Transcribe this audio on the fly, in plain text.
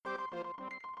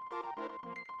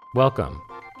Welcome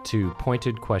to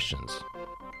Pointed Questions.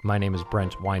 My name is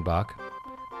Brent Weinbach.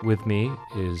 With me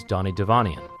is Donnie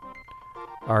Devonian.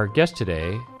 Our guest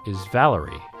today is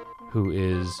Valerie, who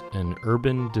is an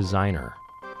urban designer.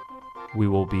 We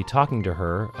will be talking to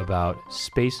her about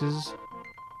spaces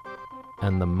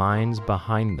and the minds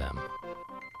behind them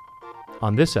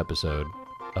on this episode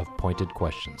of Pointed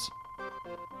Questions.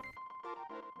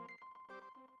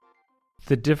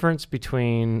 The difference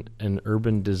between an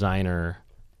urban designer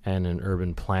and an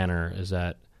urban planner is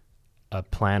that a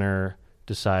planner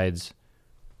decides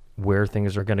where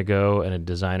things are going to go and a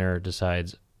designer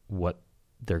decides what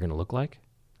they're going to look like?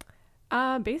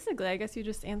 Basically, I guess you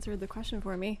just answered the question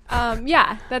for me.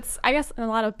 Yeah, that's, I guess, a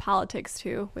lot of politics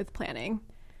too with planning.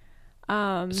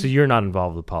 So you're not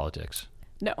involved with politics?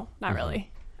 No, not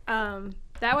really.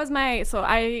 That was so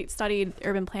I studied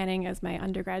urban planning as my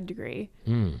undergrad degree.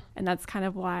 And that's kind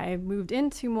of why I moved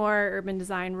into more urban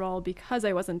design role, because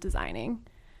I wasn't designing.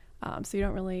 So you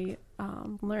don't really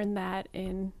learn that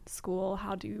in school,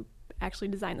 how to actually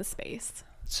design the space.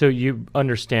 So you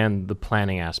understand the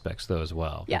planning aspects, though, as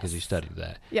well, Yes. because you studied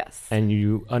that. Yes. And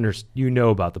you know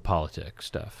about the politics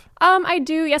stuff. I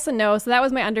do, yes and no. So that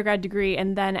was my undergrad degree.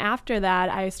 And then after that,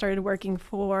 I started working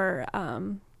for,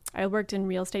 I worked in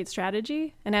real estate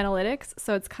strategy and analytics.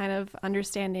 So it's kind of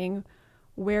understanding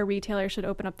where retailers should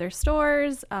open up their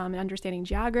stores, and understanding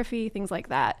geography, things like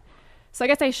that. So I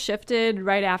guess I shifted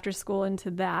right after school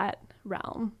into that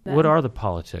realm. What are the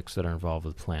politics that are involved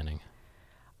with planning?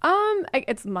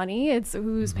 It's money. It's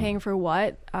who's paying for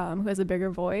what, who has a bigger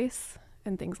voice,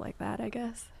 and things like that, I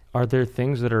guess. Are there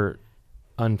things that are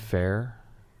unfair?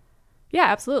 Yeah,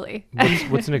 absolutely.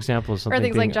 What's an example of something? Or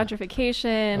things like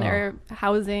gentrification or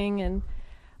housing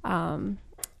and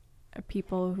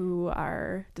people who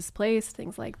are displaced,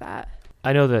 things like that.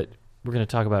 I know that we're going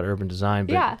to talk about urban design,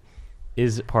 but Yeah.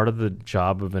 is part of the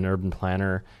job of an urban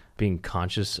planner being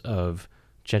conscious of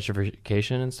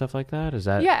gentrification and stuff like that? Is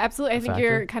that Yeah, absolutely. I think factor?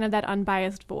 you're kind of that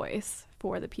unbiased voice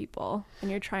for the people,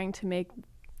 and you're trying to make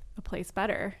a place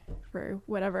better for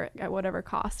at whatever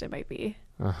cost it might be.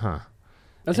 Uh-huh.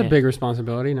 That's a big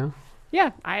responsibility, no?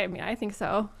 Yeah, I mean, I think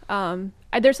so.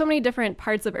 There's so many different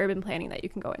parts of urban planning that you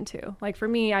can go into. Like for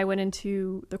me, I went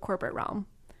into the corporate realm,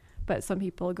 but some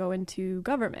people go into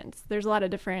government. There's a lot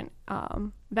of different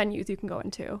venues you can go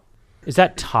into. Is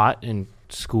that taught in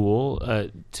school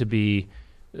to be,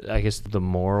 I guess, the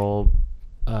moral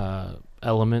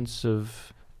elements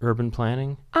of urban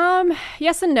planning?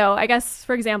 Yes and no. I guess,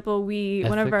 for example,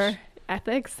 one of our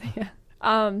Ethics?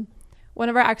 ethics, one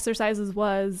of our exercises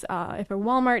was if a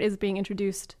Walmart is being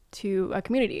introduced to a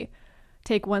community,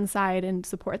 take one side and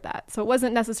support that. So it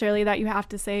wasn't necessarily that you have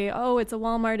to say, oh, it's a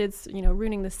Walmart, it's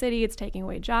ruining the city, it's taking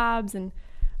away jobs and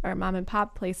or mom and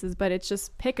pop places, but it's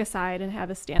just pick a side and have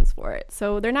a stance for it.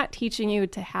 So they're not teaching you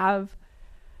to have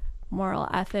moral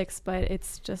ethics, but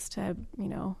it's just to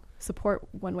support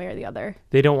one way or the other.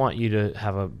 They don't want you to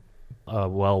have a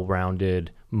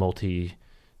well-rounded,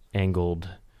 multi-angled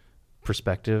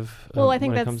perspective. Well, I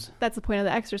think that's the point of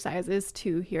the exercise, is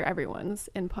to hear everyone's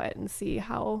input and see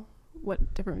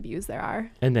what different views there are.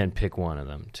 And then pick one of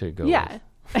them to go Yeah.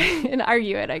 with. And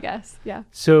argue it, I guess. Yeah.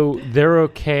 So they're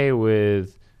okay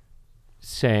with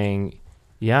saying,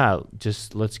 yeah,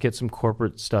 just let's get some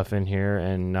corporate stuff in here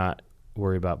and not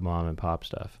worry about mom and pop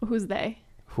stuff. Who's they?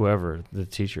 Whoever, the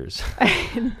teachers.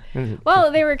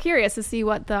 Well, they were curious to see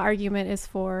what the argument is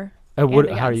for. How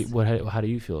against. do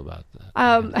you feel about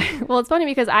that? Well, it's funny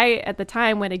because I, at the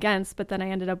time, went against, but then I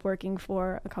ended up working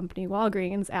for a company,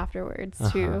 Walgreens, afterwards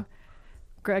to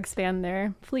expand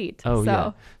their fleet. Oh,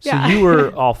 so, yeah. So you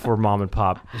were all for mom and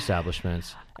pop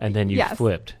establishments, and then you Yes.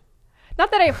 flipped.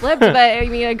 Not that I flipped, but I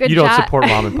mean, a good You don't shot. support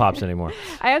mom and pops anymore.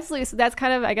 I absolutely, so that's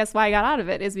kind of, I guess, why I got out of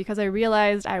it, is because I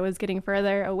realized I was getting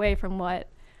further away from what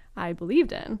I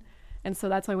believed in. And so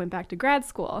that's why I went back to grad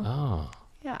school. Oh.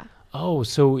 Yeah. Oh,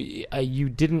 so you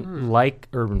didn't like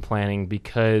urban planning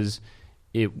because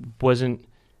it wasn't,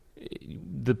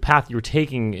 the path you were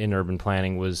taking in urban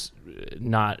planning was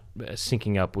not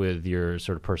syncing up with your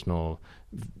sort of personal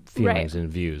feelings and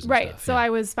views. And Right. stuff. So Yeah. I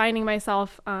was finding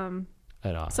myself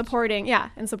At odds. supporting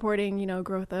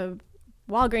growth of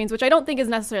Walgreens, which I don't think is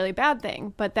necessarily a bad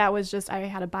thing, but that was just, I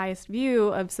had a biased view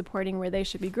of supporting where they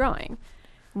should be growing.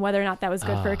 And whether or not that was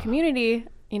good for a community,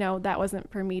 that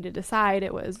wasn't for me to decide.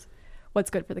 It was what's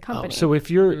good for the company. So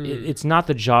if you're, it's not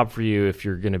the job for you if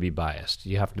you're going to be biased.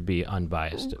 You have to be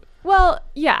unbiased. Well,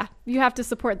 yeah, you have to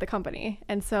support the company.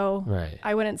 And so Right.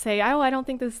 I wouldn't say, I don't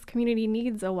think this community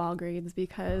needs a Walgreens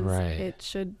because Right. it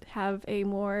should have a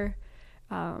more,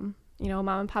 mom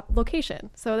and pop location.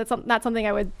 So that's not something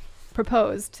I would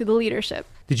propose to the leadership.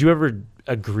 Did you ever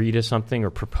agree to something or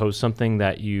propose something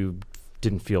that you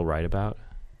didn't feel right about?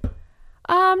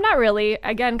 Not really.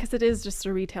 Again, because it is just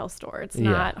a retail store. It's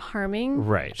not harming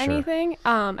anything.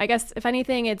 Sure. I guess if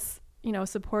anything, it's,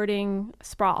 supporting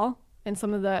sprawl, and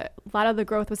a lot of the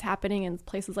growth was happening in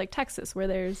places like Texas, where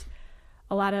there's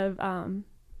a lot of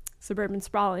suburban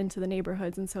sprawl into the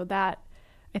neighborhoods. And so that,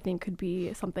 I think, could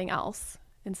be something else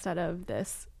instead of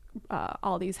this,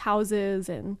 all these houses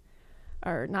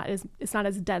it's not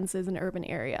as dense as an urban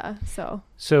area. So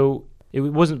it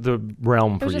wasn't the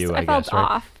realm for you, I guess, right? I felt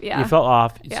off, yeah. You felt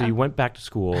off, Yeah. so you went back to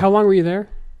school. How long were you there?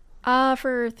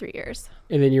 For 3 years.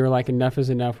 And then you were like, enough is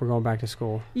enough, we're going back to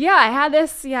school. Yeah, I had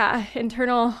this,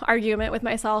 internal argument with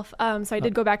myself. So I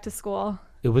did go back to school.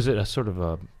 Was it a sort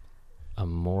of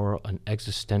an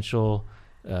existential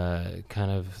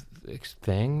kind of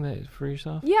thing for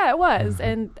yourself? Yeah, it was.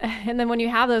 And then when you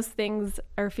have those things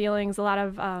or feelings, a lot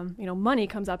of, money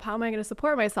comes up. How am I going to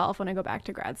support myself when I go back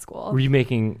to grad school? Were you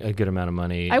making a good amount of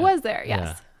money? I was there,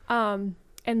 yes. Yeah.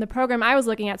 And the program I was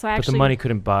looking at, But the money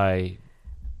couldn't buy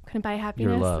happiness.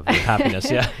 Your love, your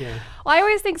happiness, yeah. Well, I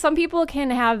always think some people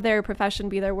can have their profession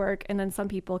be their work, and then some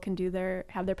people can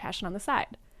have their passion on the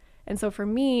side. And so for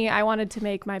me, I wanted to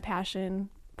make my passion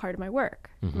part of my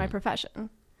work, my profession.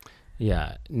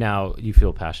 Yeah. Now you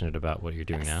feel passionate about what you're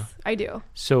doing now? I do.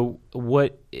 So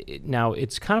now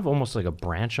it's kind of almost like a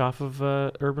branch off of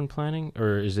urban planning,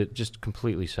 or is it just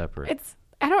completely separate?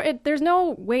 There's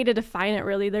no way to define it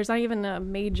really. There's not even a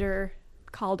major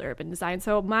called urban design.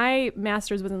 So my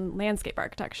master's was in landscape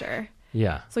architecture.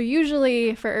 Yeah. So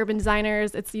usually for urban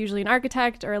designers, it's usually an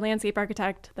architect or a landscape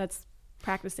architect that's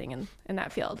practicing in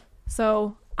that field.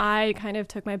 So I kind of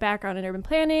took my background in urban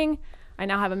planning. I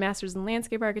now have a master's in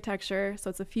landscape architecture. So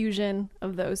it's a fusion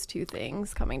of those two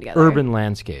things coming together. Urban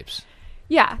landscapes.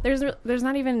 Yeah. There's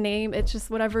not even a name. It's just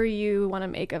whatever you want to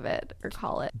make of it or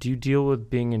call it. Do you deal with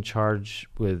being in charge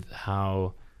with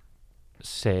how,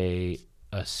 say,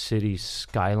 a city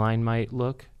skyline might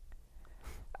look?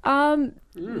 Not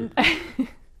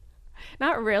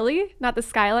really. Not the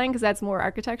skyline, because that's more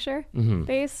architecture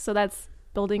based. So that's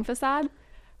building facade.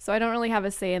 So I don't really have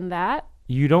a say in that.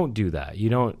 You don't do that. You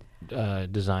don't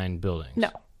design buildings.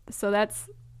 No. So that's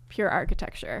pure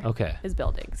architecture. Okay. Is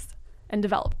buildings and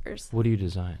developers. What do you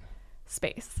design?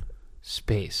 Space.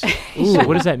 Ooh,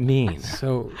 what does that mean?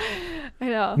 So I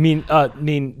know.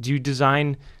 Mean, do you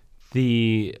design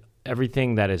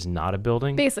everything that is not a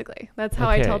building? Basically. That's how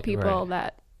I tell people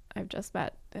that I've just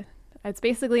met. It's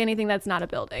basically anything that's not a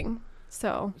building.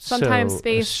 So sometimes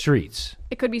space. Streets.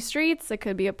 It could be streets. It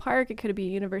could be a park. It could be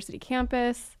a university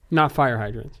campus. not fire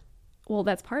hydrants. Well,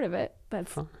 that's part of it.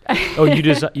 That's oh, you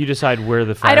decide where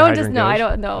the fire hydrant goes? I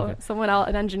don't know. Okay. Someone else,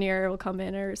 an engineer will come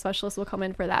in or a specialist will come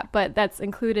in for that, but that's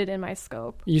included in my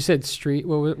scope. You said street.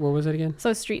 What was it again?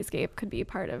 So streetscape could be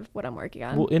part of what I'm working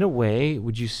on. Well, in a way,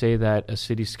 would you say that a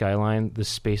city skyline, the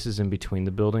spaces in between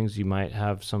the buildings, you might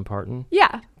have some part in?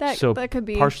 Yeah, that could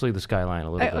be partially the skyline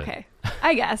a little bit. Okay,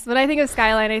 I guess. But I think of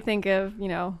skyline, I think of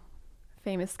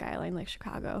famous skyline like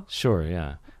Chicago. Sure,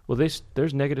 yeah. Well,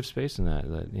 there's negative space in that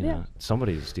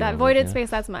somebody's dealing that voided with, space.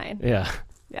 That's mine. Yeah.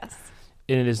 Yes.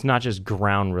 And it is not just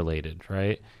ground related,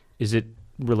 right? Is it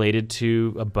related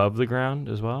to above the ground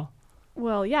as well?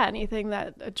 Well, yeah. Anything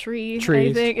that a tree.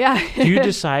 Trees. Anything, yeah. Do you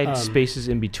decide spaces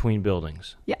in between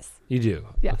buildings? Yes. You do.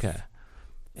 Yes. Okay.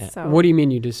 So what do you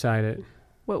mean you decide it?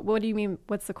 What do you mean?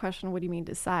 What's the question? What do you mean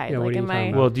decide? Yeah, like, what are you am talking I?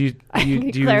 about? Well, do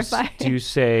you clarify? Do you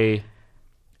say,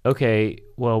 okay,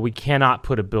 well, we cannot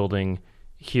put a building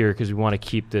here because we want to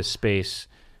keep this space.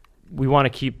 We want to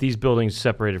keep these buildings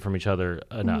separated from each other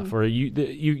enough, Mm-hmm. or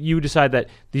you decide that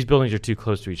these buildings are too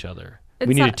close to each other. It's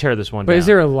we need to not- tear this one But down. is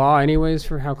there a law anyways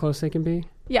for how close they can be?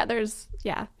 Yeah. There's 2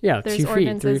 2 feet,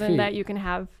 ordinances 3 in feet. that you can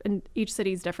have, and each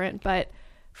city's different. But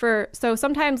so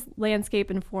sometimes landscape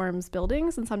informs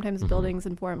buildings, and sometimes buildings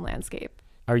inform landscape.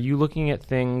 Are you looking at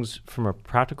things from a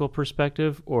practical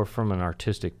perspective or from an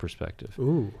artistic perspective?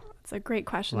 Ooh. It's a great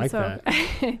question. Like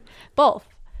Both.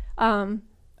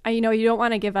 You don't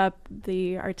want to give up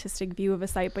the artistic view of a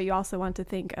site, but you also want to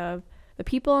think of the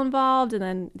people involved and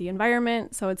then the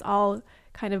environment. So it's all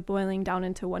kind of boiling down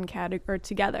into one category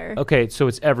together. Okay, so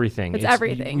it's everything. It's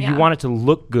everything, You yeah. want it to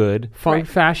look good. Right.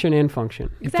 Fashion and function.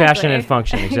 Exactly. Fashion and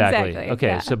function, exactly. Exactly, Okay,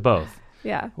 yeah. so both.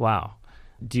 Yeah, Wow.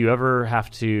 Do you ever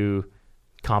have to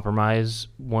compromise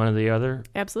one or the other?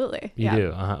 absolutely. You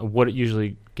do. What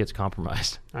usually gets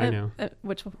compromised? I know.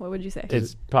 What would you say?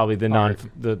 It's probably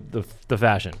the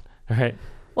fashion, right?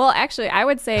 Well, actually, I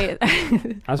would say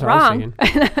That's what wrong. I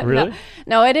was thinking. Really?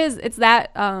 No, it is. It's that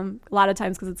a lot of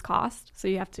times because it's cost. So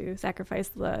you have to sacrifice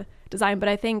the design. But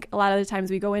I think a lot of the times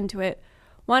we go into it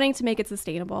wanting to make it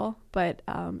sustainable, but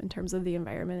in terms of the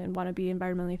environment and want to be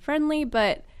environmentally friendly.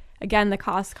 But again, the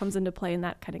cost comes into play and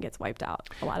that kind of gets wiped out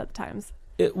a lot of the times.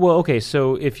 Well, okay,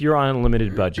 so if you're on a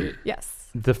limited budget, Yes.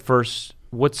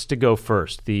 what's to go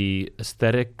first? The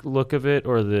aesthetic look of it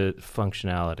or the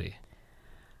functionality?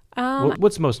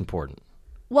 What's most important?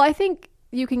 Well, I think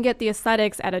you can get the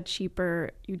aesthetics at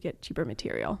you'd get cheaper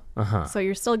material. Uh-huh. So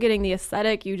you're still getting the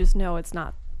aesthetic, you just know it's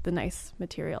not the nice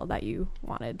material that you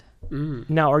wanted.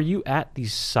 Now, are you at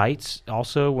these sites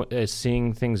also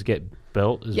seeing things get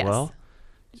built as Yes. well?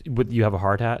 You have a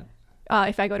hard hat?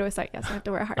 If I go to a site, yes, I have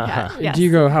to wear a hard hat. Yes. Do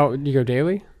you go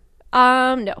daily?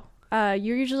 No.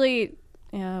 You're usually,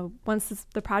 once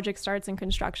the project starts in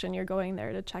construction, you're going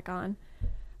there to check on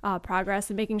progress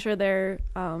and making sure they're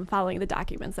following the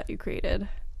documents that you created.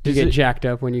 Do you get jacked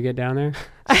up when you get down there?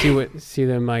 See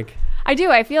them like... I do.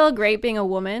 I feel great being a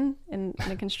woman in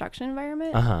a construction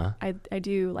environment. Uh-huh. I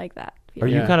do like that Are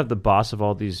feeling. you Yeah. kind of the boss of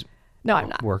all these No, I'm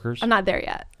not. workers? I'm not there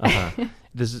yet. Uh-huh.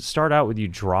 Does it start out with you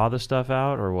draw the stuff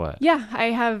out or what? Yeah, I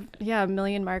have a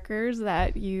million markers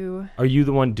that you... Are you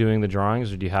the one doing the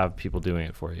drawings or do you have people doing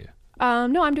it for you?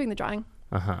 No, I'm doing the drawing.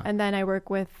 Uh-huh. And then I work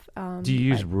with... Do you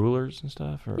use rulers and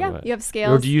stuff? Or Yeah, what? you have Or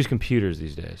scales. do you use computers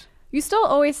these days? You still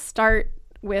always start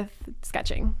with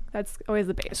sketching. That's always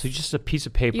the base. So just a piece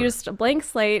of paper. You just a blank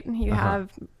slate. You Uh-huh. have,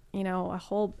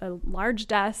 a large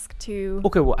desk to...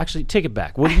 Okay, well, actually, take it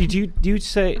back. What do you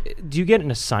say? Do you get an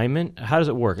assignment? How does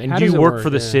it work? And How do does you it work work? for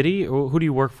the Yeah. city, or who do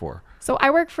you work for? So I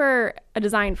work for a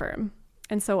design firm.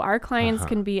 And so our clients Uh-huh.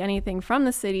 can be anything from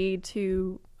the city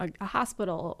to a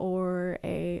hospital or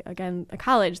a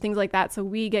college, things like that. So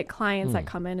we get clients that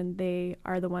come in and they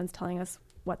are the ones telling us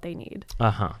what they need. Uh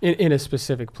huh. In a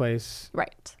specific place,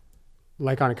 Right.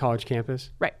 like on a college campus?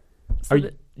 Right. So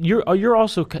You're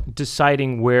also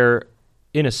deciding where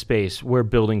in a space where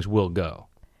buildings will go.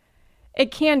 it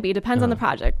can be, depends on the Uh-huh.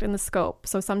 project and the scope.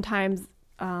 So sometimes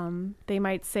they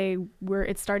might say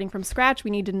it's starting from scratch.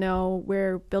 We need to know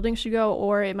where buildings should go,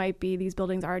 or it might be these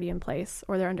buildings are already in place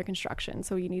or they're under construction.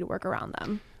 So you need to work around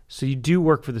them. So you do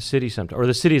work for the city sometimes, or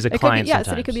the city is a It could client be, yeah,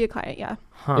 sometimes. city could be a client. Yeah.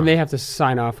 Huh. And they have to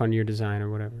sign off on your design or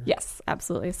whatever. Yes,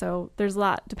 absolutely. So there's a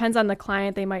lot, depends on the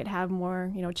client. They might have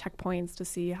more, checkpoints to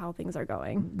see how things are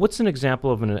going. What's an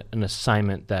example of an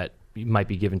assignment that might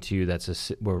be given to you that's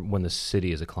when the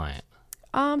city is a client?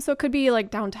 So it could be like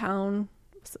downtown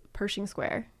Pershing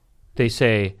Square. They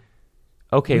say,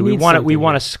 okay, We we need want something we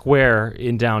want a here. square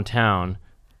in downtown,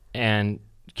 and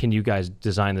can you guys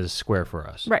design this square for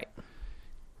us? Right.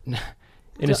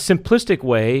 In a simplistic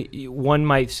way, one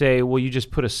might say, well, you just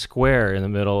put a square in the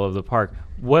middle of the park.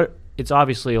 It's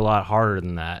obviously a lot harder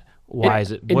than that. Why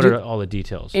is it? What are all the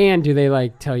details? And do they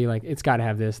tell you it's got to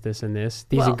have this, this, and this,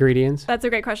 these Well, ingredients? That's a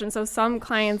great question. So some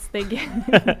clients they get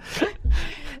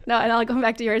no, and I'll go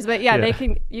back to yours, but Yeah.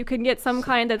 you can get some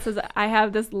client that says I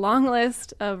have this long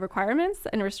list of requirements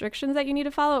and restrictions that you need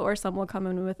to follow, or some will come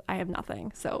in with I have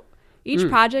nothing. So each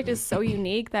project is so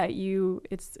unique that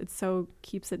it's so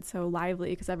keeps it so lively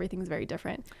because everything's very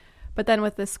different. But then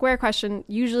with the square question,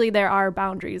 usually there are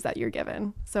boundaries that you're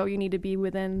given. So you need to be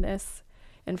within this.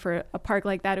 And for a park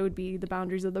like that, it would be the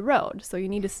boundaries of the road. So you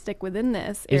need to stick within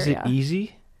this area. Is it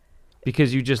easy?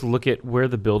 Because you just look at where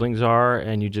the buildings are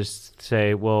and you just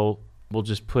say, well, we'll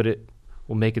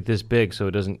make it this big so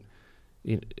it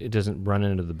doesn't run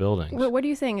into the buildings. What are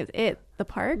you saying? Is it the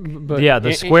park? But, yeah,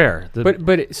 the square.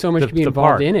 But so much the- can be the involved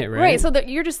park. in it, right? Right. So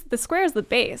the square is the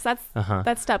base. Uh-huh.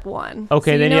 That's step one.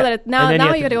 Okay, So then you know you- that and then you now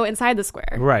have you to got to go inside the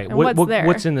square. Right. And what's there?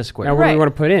 What's in the square? Now, what do Right. we want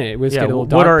to put in it? Let's Yeah, get a little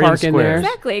what are dog in park in there, squares?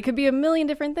 Exactly. It could be a million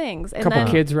different things. a And couple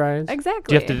then, kids rides.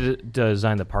 Exactly. Do you have to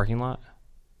design the parking lot?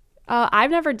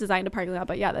 I've never designed a parking lot,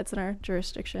 but yeah, that's in our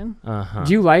jurisdiction. Uh-huh.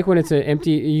 Do you like when it's an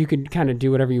empty? You can kind of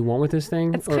do whatever you want with this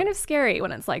thing. It's kind of scary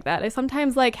when it's like that. I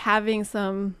sometimes like having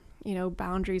some,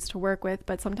 boundaries to work with,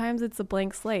 but sometimes it's a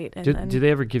blank slate. And then Do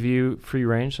they ever give you free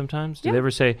range sometimes? Do Yeah. they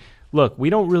ever say, look, we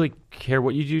don't really care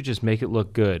what you do, just make it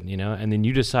look good, And then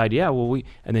you decide, and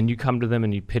then you come to them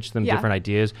and you pitch them Yeah. different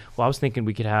ideas. Well, I was thinking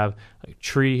we could have a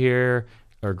tree here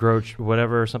or grow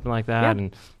whatever, something like that, Yeah.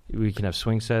 and we can have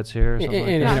swing sets here or something like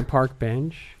and that. a park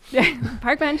bench.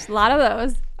 park bench, a lot of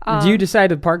those. Do you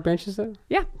decide the park benches though?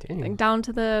 Yeah, Dang. like down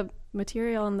to the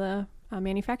material and the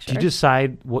manufacturer. Do you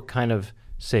decide what kind of,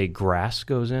 say, grass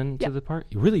goes into Yeah. the park?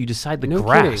 Really, you decide the No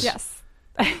grass? kidding. Yes.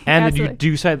 And then you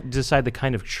Absolutely. decide the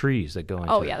kind of trees that go into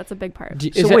Oh it. yeah, that's a big part.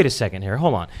 So wait a second here.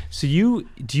 Hold on. So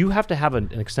do you have to have an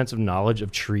extensive knowledge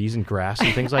of trees and grass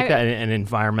and things like that and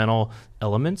environmental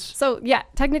elements? So yeah,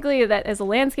 technically, that as a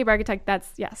landscape architect,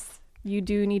 that's yes. you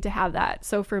do need to have that.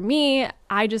 So for me,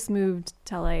 I just moved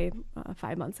to LA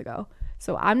 5 months ago.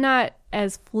 So I'm not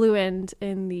as fluent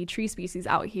in the tree species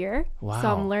out here. Wow.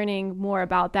 So I'm learning more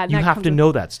about that. And You that have comes to with-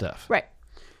 know that stuff. Right.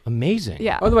 Amazing.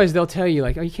 Yeah. Otherwise, they'll tell you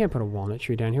like, "Oh, you can't put a walnut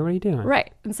tree down here. What are you doing?"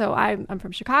 Right. And so I'm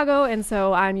from Chicago, and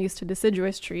so I'm used to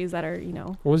deciduous trees that are,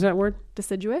 What was that word?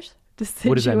 deciduous.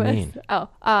 What does that mean? Oh,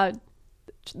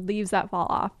 leaves that fall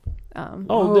off.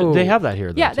 Oh, they have that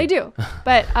here. Though, Yeah, too. they do.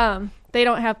 But they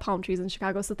don't have palm trees in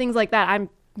Chicago. So things like that, I'm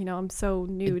so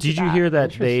new to Did you that. hear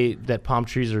that palm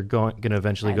trees are going to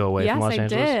eventually go away yes, from Los I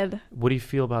Angeles? did. What do you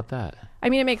feel about that? I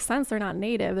mean, it makes sense. They're not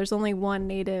native. There's only one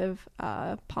native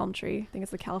palm tree. I think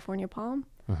it's the California palm.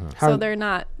 So they're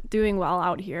not doing well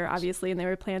out here, obviously. And they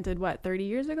were planted, 30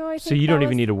 years ago, I think. So you don't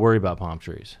even need to worry about palm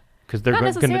trees because they're Not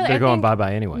necessarily. they're I going think-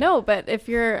 bye-bye anyway. No, but if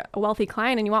you're a wealthy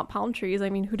client and you want palm trees, I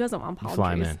mean, who doesn't want palm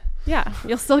Fly 'em trees? in. Yeah,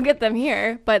 you'll still get them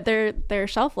here, but their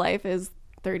shelf life is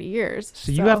 30 years.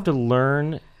 So you have to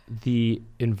learn the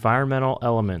environmental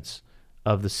elements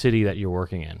of the city that you're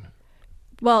working in.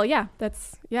 Well, yeah,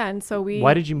 and so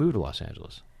Why did you move to Los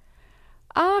Angeles?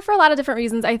 For a lot of different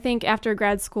reasons. I think after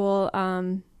grad school,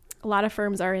 a lot of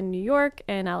firms are in New York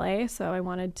and LA, so I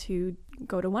wanted to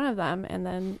go to one of them. And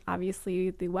then obviously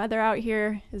the weather out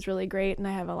here is really great, and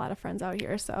I have a lot of friends out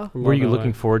here. So Were you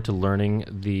looking forward to learning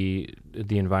the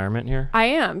environment here? I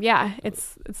am, yeah.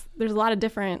 It's there's a lot of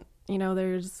different,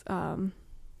 there's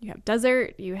you have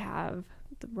desert, you have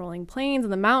the rolling plains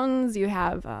and the mountains, you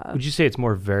have Would you say it's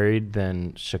more varied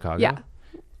than Chicago? yeah,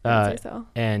 I'd say so.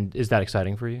 And is that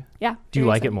exciting for you? Yeah. Do you very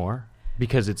like it exciting. more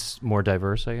because it's more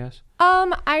diverse, I guess?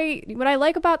 What I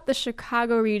like about the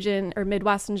Chicago region or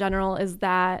Midwest in general is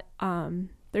that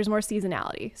there's more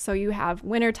seasonality. So you have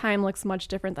wintertime looks much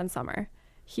different than summer.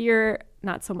 Here,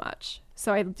 not so much.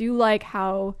 So I do like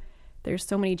how there's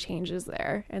so many changes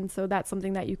there. And so that's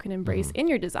something that you can embrace in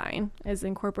your design, is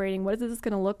incorporating what is this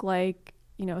going to look like,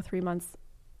 3 months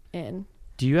in.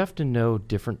 Do you have to know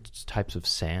different types of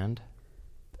sand?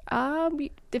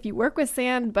 If you work with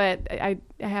sand, but I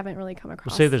haven't really come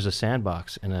across. Say there's a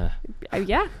sandbox in a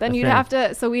yeah, then a you'd thing. have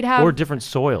to. So we'd have or different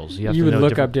soils. You have You to would know look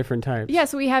different- up different types. Yeah,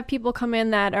 so we have people come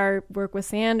in that work with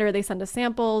sand, or they send us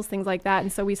samples, things like that,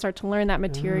 and so we start to learn that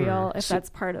material if So that's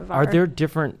part of our. Are there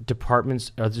different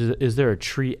departments? Is there a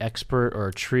tree expert or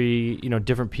a tree,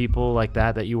 different people like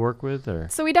that you work with? Or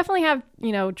So we definitely have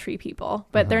tree people,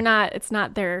 but they're not. It's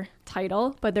not their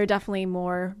title, but they're definitely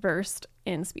more versed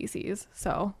in species.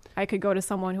 So I could go to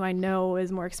someone who I know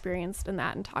is more experienced in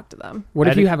that and talk to them. What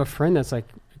if I'd- you have a friend that's like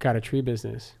got a tree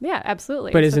business? Yeah,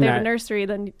 absolutely. But so isn't if they have that- a nursery,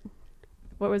 then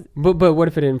what was But what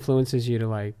if it influences you to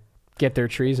like get their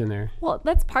trees in there? Well,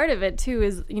 that's part of it too,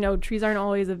 is, trees aren't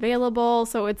always available.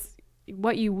 So it's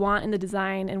what you want in the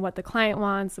design and what the client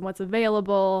wants and what's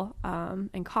available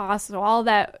and cost. So all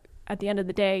that, at the end of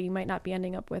the day, you might not be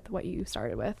ending up with what you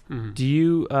started with. do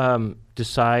you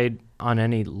decide on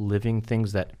any living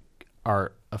things that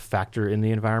are a factor in the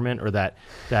environment or that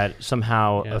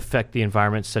somehow Yeah. affect the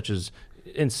environment, such as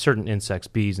in certain insects,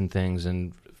 bees and things,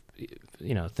 and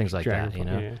things like that?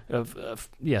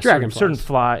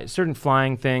 Certain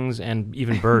flying things and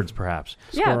even birds, perhaps.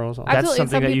 Squirrels, all Yeah, that. That's absolutely.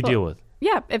 something Some that you people- deal with.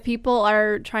 Yeah, if people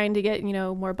are trying to get,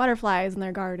 more butterflies in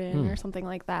their garden or something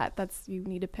like that, you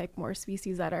need to pick more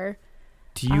species that are.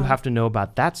 Do you have to know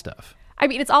about that stuff? I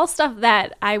mean, it's all stuff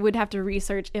that I would have to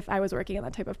research if I was working on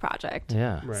that type of project.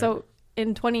 Yeah. Right. So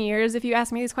in 20 years, if you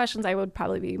ask me these questions, I would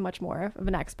probably be much more of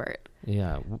an expert.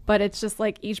 Yeah. But it's just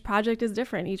like each project is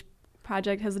different. Each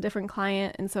project has a different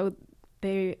client, and so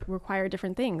they require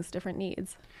different things, different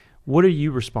needs. What are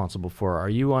you responsible for? Are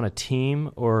you on a team,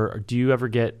 or do you ever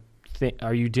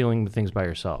are you dealing with things by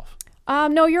yourself?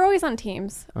 No, you're always on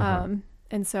teams. Uh-huh.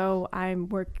 And so I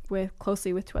work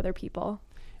closely with two other people,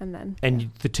 and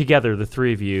then Together, the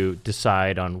three of you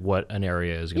decide on what an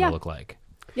area is going to look like.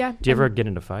 yeah. Do you ever get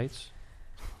into fights?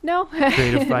 No,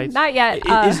 Creative fights? not yet.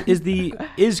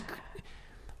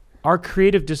 Are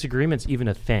creative disagreements even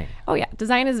a thing? Oh yeah,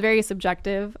 design is very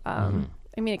subjective. Mm-hmm.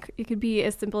 I mean, it could be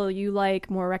as simple as you like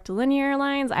more rectilinear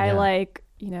lines. I Yeah. like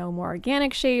more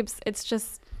organic shapes.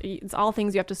 It's all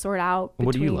things you have to sort out.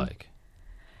 What do you between- like?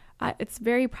 It's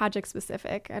very project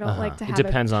specific. I don't like to It have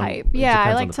depends a on- type. it Yeah,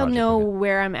 I depends on like the to project, know okay.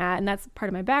 where I'm at, and that's part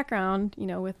of my background.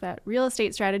 With that real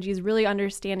estate strategy is really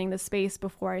understanding the space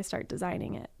before I start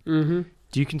designing it. Mm-hmm.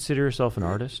 Do you consider yourself an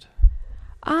artist,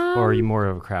 or are you more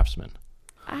of a craftsman?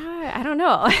 I don't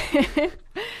know.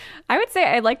 I would say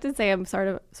I'd like to say I'm sort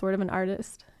of an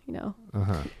artist.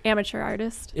 Amateur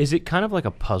artist. Is it kind of like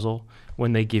a puzzle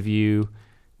when they give you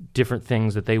different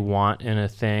things that they want in a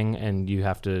thing, and you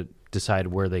have to decide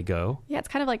where they go? Yeah, it's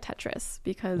kind of like Tetris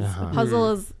because Uh-huh. the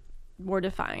puzzle is more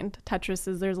defined. Tetris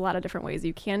is, there's a lot of different ways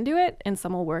you can do it, and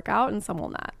some will work out and some will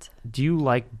not. Do you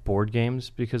like board games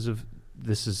because of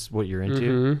this is what you're into?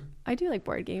 Mm-hmm. I do like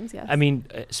board games, yes. I mean,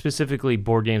 specifically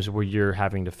board games where you're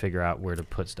having to figure out where to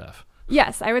put stuff.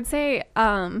 Yes, I would say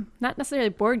not necessarily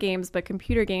board games, but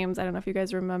computer games. I don't know if you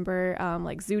guys remember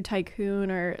like Zoo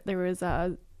Tycoon, or there was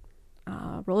a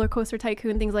Roller Coaster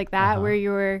Tycoon, things like that, where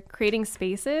you were creating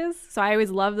spaces. So I always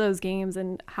loved those games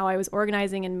and how I was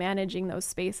organizing and managing those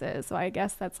spaces. So I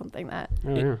guess that's something that...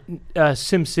 Oh, yeah.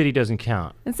 SimCity doesn't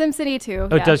count. And SimCity too.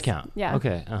 Oh, it does count? Yeah.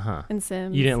 Okay, And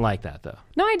Sims. You didn't like that, though?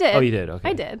 No, I did. Oh, you did? Okay.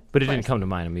 I did. But it didn't come to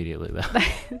mind immediately,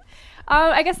 though.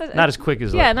 I guess... Not as quick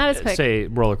as, not as quick. say,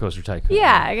 Roller Coaster Tycoon.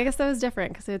 Yeah, I guess that was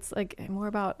different because it's like more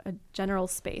about a general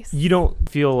space. You don't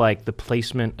feel like the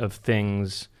placement of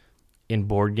things in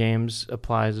board games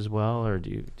applies as well, or do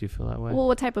you feel that way? Well,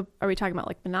 what type of... Are we talking about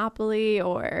like Monopoly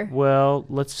or... Well,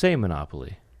 let's say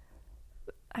Monopoly.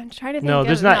 I'm trying to think No, of...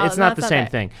 there's not. It's not that's the same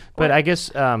it. thing. But What? I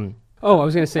guess... Oh, I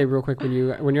was gonna say real quick, when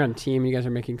you're on a team, you guys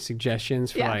are making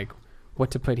suggestions for Yeah. like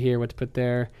what to put here, what to put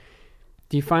there.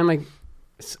 Do you find like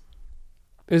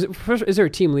is there a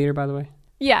team leader, by the way?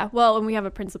 Yeah, well, and we have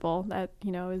a principal that,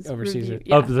 is... Oversees it.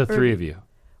 Yeah, of the three of you.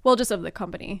 Well, just of the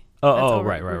company. Oh, That's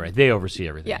over- right. They oversee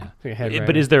everything. Yeah. Like a head But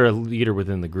writer. is there a leader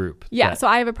within the group? Yeah, so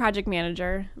I have a project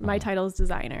manager. My Uh-huh. title is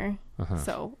designer. Uh-huh.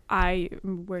 So I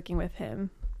am working with him.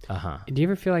 Uh-huh. Do you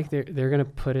ever feel like they're gonna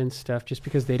put in stuff just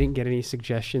because they didn't get any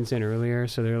suggestions in earlier,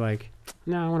 so they're like,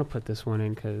 no, I want to put this one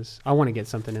in because I want to get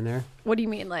something in there. What do you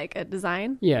mean, like a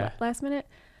design? Yeah. Last minute?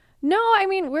 No, I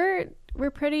mean, we're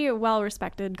pretty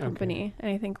well-respected company.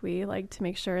 And I think we like to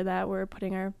make sure that we're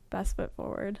putting our best foot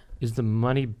forward. Is the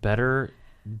money better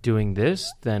doing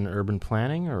this than urban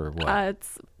planning, or what?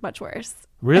 It's much worse.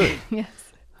 Really?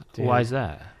 Yes. Dude. Why is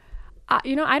that? I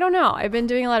don't know. I've been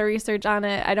doing a lot of research on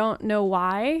it. I don't know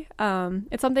why.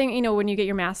 It's something, when you get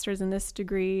your master's in this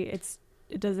degree,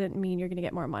 it doesn't mean you're going to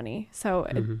get more money. So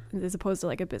as opposed to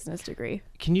like a business degree.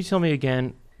 Can you tell me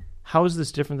again, how is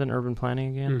this different than urban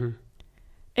planning again? Mm-hmm.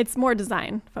 It's more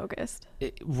design focused.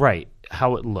 Right.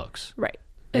 How it looks. Right.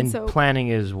 And so planning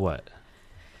is what?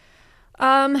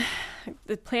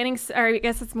 the planning, or I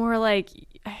guess it's more like,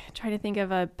 I'm trying to think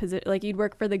of a position, like you'd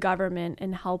work for the government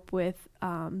and help with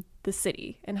the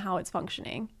city and how it's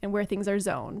functioning and where things are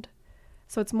zoned.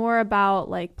 So it's more about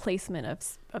like placement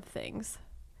of things.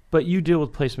 But you deal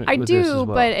with placement I with this as do, well.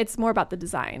 but it's more about the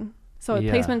design. So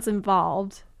Yeah. placement's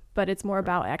involved, but it's more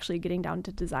about actually getting down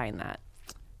to design that.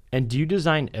 And do you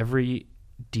design every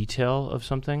detail of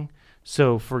something?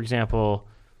 So, for example,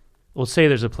 let's say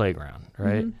there's a playground,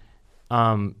 right?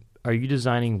 Mm-hmm. Are you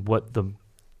designing what the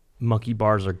monkey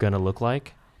bars are going to look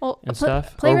like Well, and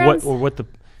stuff, playgrounds, or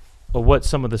what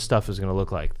some of the stuff is going to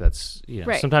look like? That's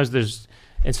Right.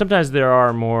 Sometimes there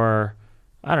are more.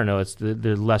 I don't know. It's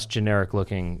they're less generic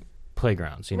looking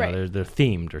playgrounds. Right. They're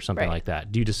themed or something Right. like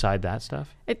that. Do you decide that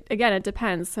stuff? it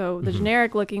depends. So the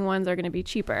generic looking ones are going to be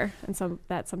cheaper, and so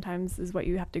that sometimes is what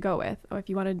you have to go with. Or if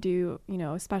you want to do,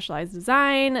 specialized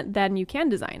design, then you can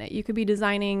design it. You could be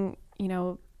designing,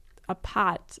 a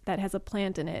pot that has a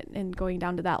plant in it and going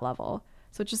down to that level.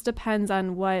 So it just depends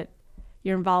on what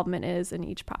your involvement is in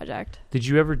each project. Did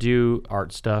you ever do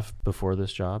art stuff before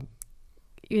this job?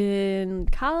 In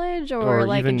college or Or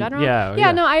like even- in general?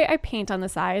 yeah. No, I paint on the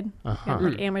side. Uh-huh. I'm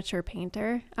like amateur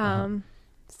painter.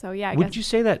 So yeah, I Would guess. you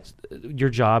say that your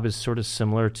job is sort of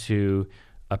similar to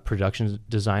a production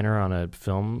designer on a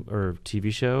film or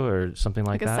TV show or something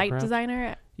like like that? a site perhaps?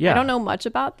 designer. Yeah. I don't know much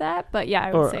about that, but yeah,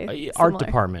 I would Or say art similar.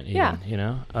 department, even,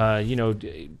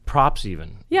 Yeah. props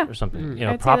even, Yeah. or something, I'd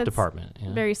say prop that's department.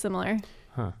 Very similar.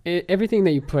 Everything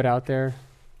that you put out there,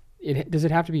 does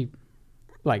it have to be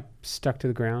like stuck to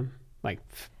the ground, like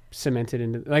cemented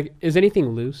into? Like, is anything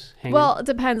loose? Hanging? Well, it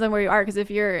depends on where you are, because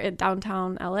if you're in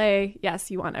downtown LA,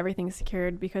 yes, you want everything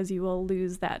secured because you will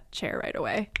lose that chair right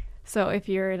away. So if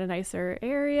you're in a nicer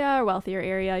area or wealthier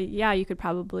area, yeah, you could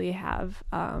probably have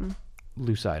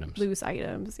Loose items. loose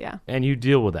items. Yeah. And you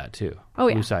deal with that too. Oh,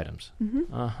 yeah. Loose items.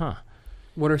 Uh-huh.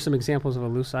 What are some examples of a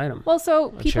loose item? Well,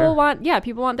 so chair.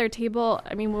 people want their table.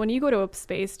 I mean, when you go to a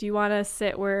space, do you want to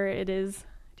sit where it is?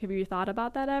 Have you thought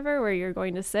about that ever? Where you're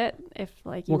going to sit? If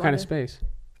like you What kind of wanna- space?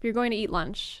 If you're going to eat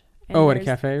lunch. and Oh, at a there's-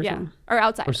 cafe or yeah, something? or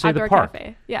outside, Or say the outdoor park.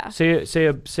 cafe. Yeah. Say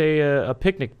a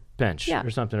picnic bench Yeah. or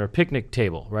something, or a picnic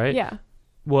table, right? Yeah.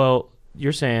 Well,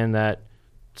 you're saying that,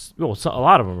 a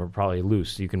lot of them are probably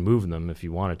loose. You can move them if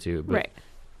you wanted to. But, Right.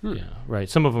 Yeah, right.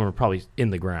 Some of them are probably in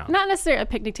the ground. Not necessarily a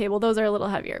picnic table; those are a little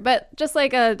heavier. But just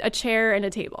like a chair and a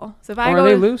table. So if I Or go, are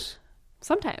they to- loose?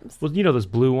 sometimes. Well, those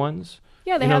blue ones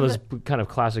Yeah, they you know have those kind of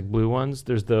classic blue ones.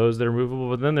 There's those that are movable,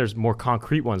 but then there's more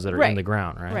concrete ones that are in Right. the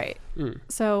ground, right? Right.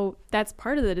 So that's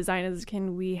part of the design is,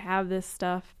 can we have this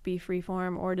stuff be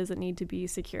freeform, or does it need to be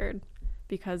secured?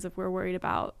 Because if we're worried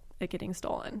about it getting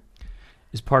stolen.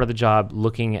 Is part of the job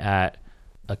looking at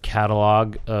a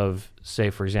catalog of, say,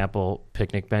 for example,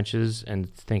 picnic benches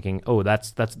and thinking, oh,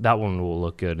 that one will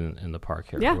look good in the park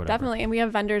here. Yeah, or whatever. definitely. And we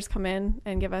have vendors come in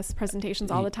and give us presentations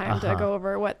all the time to go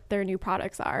over what their new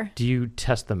products are. Do you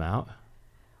test them out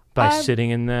by sitting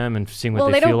in them and seeing what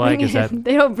Well, they feel don't like? bring Is that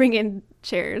they don't bring in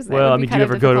chairs. That well? would I be mean, do kind you of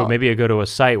ever go to difficult. go to a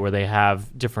site where they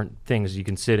have different things you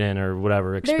can sit in or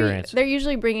whatever experience? They're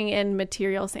usually bringing in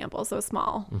material samples, so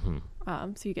small. Mm-hmm.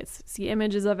 So you get to see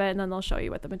images of it, and then they'll show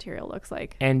you what the material looks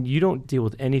like. And you don't deal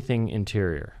with anything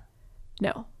interior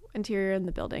No, interior in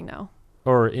the building, no.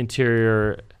 or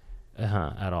interior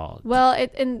at all. Well,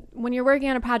 and when you're working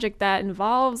on a project that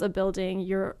involves a building,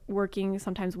 you're working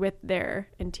sometimes with their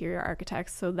interior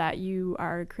architects so that you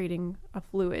are creating a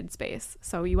fluid space.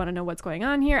 So you want to know what's going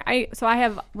on here. I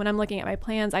have, when I'm looking at my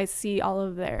plans, I see all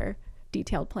of their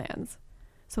detailed plans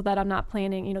so that I'm not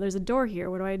planning, there's a door here.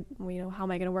 How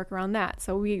am I going to work around that?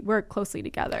 So we work closely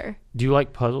together. Do you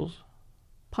like puzzles?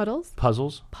 Puddles?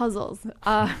 Puzzles.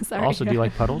 Sorry. Also, do you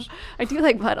like puddles? I do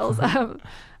like puddles.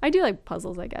 I do like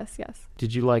puzzles, I guess. Yes.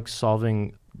 Did you like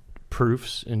solving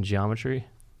proofs in geometry?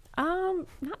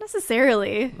 Not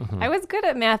necessarily. Mm-hmm. I was good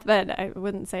at math, but I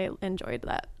wouldn't say I enjoyed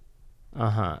that.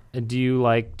 And do you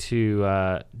like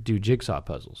to do jigsaw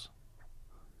puzzles?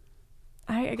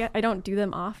 I don't do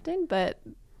them often, but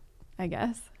I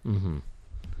guess. Mm-hmm.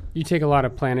 You take a lot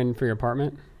of planning for your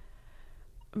apartment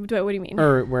What do you mean?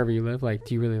 or wherever you live. Like,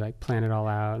 do you really like plan it all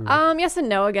out? And, Yes and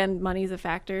no. Again, money's a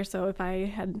factor. So if I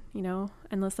had,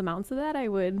 endless amounts of that, I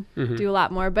would do a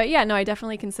lot more. But yeah, no, I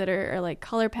definitely consider like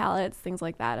color palettes, things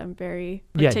like that. I'm very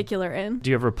particular in.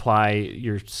 Do you ever apply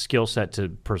your skill set to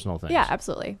personal things? Yeah,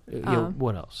 absolutely.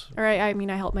 What else? Or I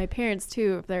help my parents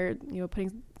too if they're,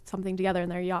 putting something together in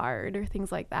their yard or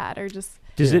things like that, or just.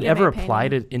 Does it get ever my apply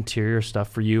opinion. to interior stuff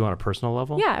for you on a personal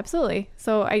level? Yeah, absolutely.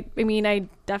 So I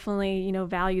definitely,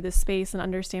 value the space and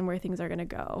understand where things are going to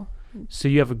go. So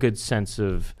you have a good sense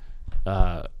of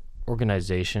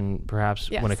organization, perhaps,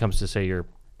 Yes. when it comes to, say,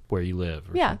 where you live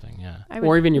or Yeah. something. Yeah.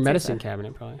 or even your say medicine so.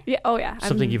 cabinet, probably. Yeah. Oh yeah.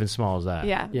 Something even small as that.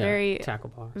 Yeah. Very, tackle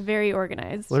box. very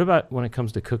organized. What about when it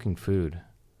comes to cooking food?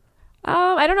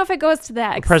 I don't know if it goes to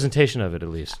that. A presentation of it, at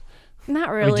least. Not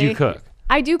I really. mean, do you cook?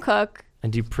 I do cook.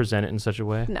 And do you present it in such a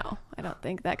way? No, I don't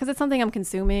think that, because it's something I'm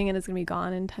consuming and it's going to be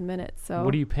gone in 10 minutes. So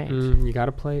What do you paint? You got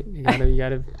a plate. You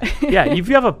gotta. Yeah, if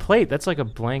you have a plate, that's like a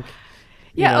blank.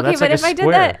 Yeah, okay, that's but like if a I did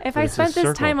square, that, if but I it's a spent this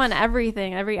circle. time on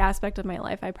everything, every aspect of my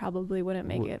life, I probably wouldn't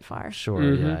make it far. Sure,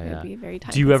 Mhm. yeah, It'd yeah. be very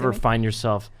time Do you ever consuming. find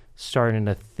yourself starting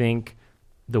to think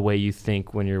the way you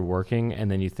think when you're working,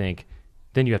 and then you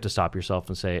have to stop yourself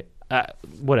and say,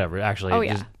 whatever, actually. Oh,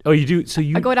 yeah. You do? So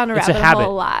you I go down a it's rabbit habit.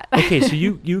 hole a lot. Okay, so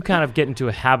you kind of get into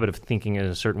a habit of thinking in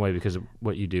a certain way because of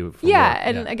what you do for Yeah, work.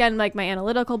 and again, like my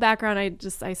analytical background,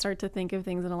 I start to think of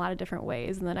things in a lot of different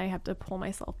ways, and then I have to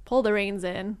pull the reins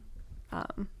in.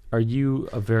 Are you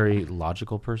a very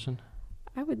logical person?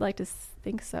 I would like to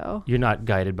think so. You're not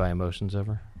guided by emotions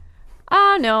ever?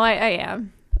 No, I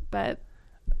am, but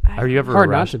Are you ever Hard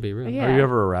not irrational? to be, really. Yeah. Are you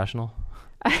ever irrational?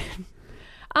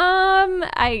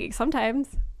 I sometimes,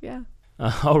 yeah.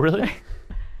 Oh, really?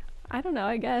 I don't know.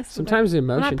 I guess Sometimes the I'm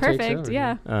emotion not perfect. takes over.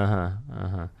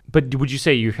 Yeah. But would you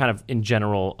say you're kind of, in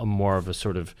general, a more of a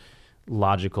sort of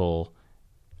logical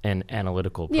and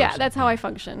analytical person? Yeah, that's how I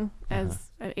function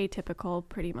as an atypical,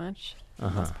 pretty much, for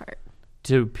the most part.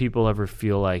 Do people ever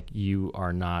feel like you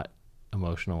are not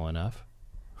emotional enough?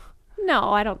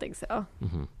 No, I don't think so.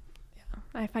 Mm-hmm. Yeah,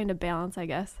 I find a balance, I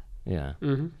guess. Yeah.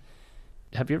 Mm-hmm.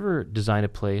 Have you ever designed a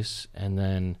place and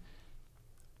then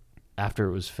after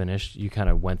it was finished, you kind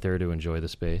of went there to enjoy the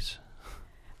space?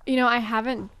 I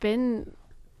haven't been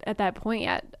at that point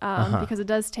yet because it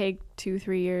does take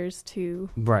 2-3 years to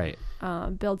Right.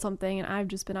 build something, and I've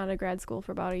just been out of grad school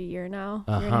for about a year now,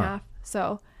 year and a half.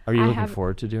 So Are you I looking have-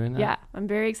 forward to doing that? yeah, I'm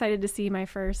very excited to see my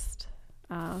first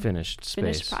Finished space.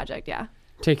 finished project. Yeah.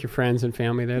 Take your friends and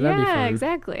family there. That'd be Yeah, fun.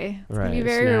 exactly. It's gonna Right. be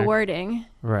very Snack. rewarding.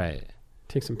 Right.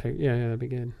 Take some pictures. Yeah, that'd be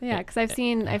good. Yeah, because I've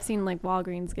seen like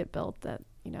Walgreens get built that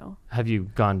Have you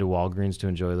gone to Walgreens to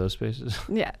enjoy those spaces?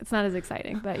 yeah, it's not as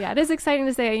exciting, but yeah, it is exciting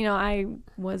to say I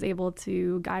was able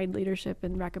to guide leadership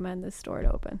and recommend this store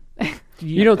to open.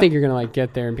 You don't think you're gonna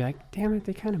get there and be like, damn it,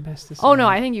 they kind of messed this Oh up. no,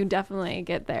 I think you definitely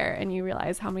get there and you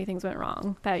realize how many things went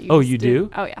wrong that you. Oh, just you didn't-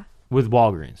 do? Oh yeah. With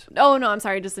Walgreens? Oh no, I'm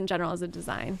sorry. Just in general as a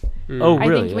design. Oh, I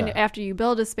really? think when Yeah. after you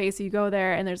build a space, you go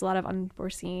there and there's a lot of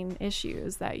unforeseen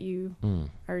issues that you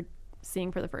are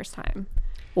seeing for the first time.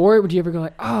 Or would you ever go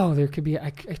like, oh, there could be, I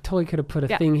totally could have put a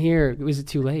Yeah. thing here. Was it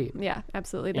too late? Yeah,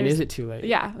 absolutely. And is it too late?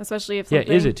 Yeah, especially if Yeah,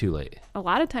 something, is it too late? a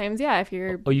lot of times, yeah, if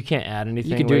you're Oh, you can't add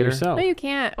anything You can do later? it yourself. no, you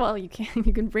can't. Well, you can.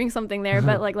 You can bring something there,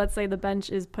 but like, let's say the bench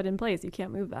is put in place, you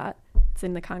can't move that. It's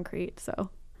in the concrete, so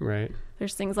Right.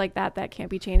 there's things like that that can't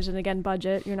be changed. And again,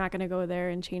 budget. You're not going to go there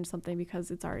and change something because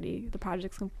it's already the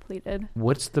project's completed.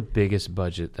 What's the biggest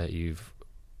budget that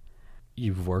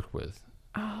you've worked with?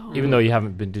 Oh, Even though you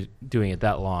haven't been doing it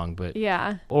that long, but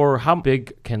yeah. or how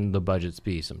big can the budgets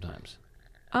be sometimes?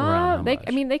 Around how They, much?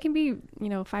 I mean, they can be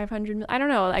 500. I don't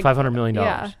know, like $500 million.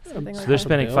 Yeah, something So like they're that.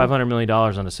 spending bill? $500 million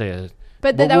on to say a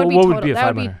But What- that would be what total. would be a that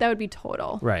would be 500? that would be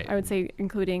total. Right. I would say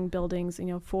including buildings.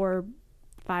 4,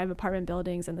 5 apartment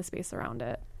buildings and the space around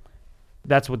it.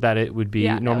 That's what it would be.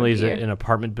 Yeah, that Normally, would is be it an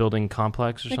apartment building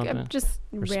complex or Like something? just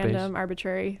Or space? random,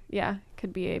 arbitrary. Yeah,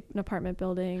 could be an apartment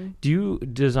building. Do you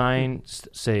design,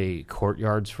 say,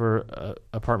 courtyards for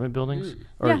apartment buildings?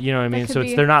 Or Yeah, you know what I that mean? could So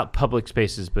be. they're not public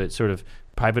spaces, but sort of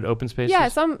private open spaces? Yeah,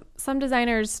 some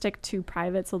designers stick to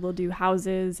private, so they'll do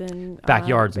houses and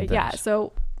Backyards and but yeah, things.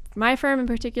 so my firm in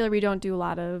particular, we don't do a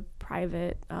lot of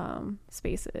private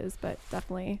spaces, but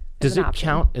definitely. is Does an it option.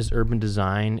 count as urban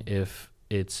design if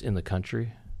it's in the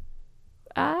country?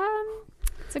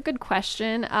 It's a good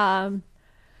question.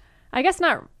 I guess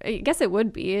not. I guess it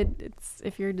would be. It's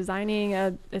if you're designing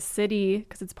a city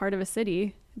because it's part of a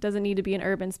city. It doesn't need to be an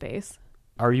urban space.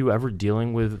 Are you ever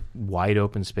dealing with wide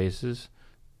open spaces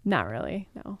Not really.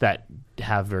 No. that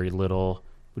have very little,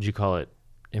 would you call it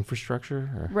infrastructure?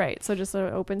 Or? Right. So just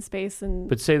an open space and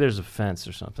But say there's a fence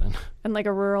or something. like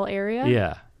a rural area.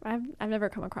 Yeah. I've never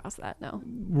come across that. No.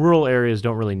 Rural areas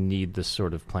don't really need this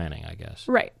sort of planning, I guess.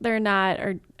 Right. They're not.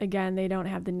 Or again, they don't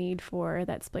have the need for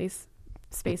that space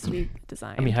to be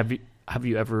designed. I mean, have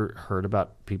you ever heard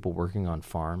about people working on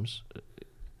farms,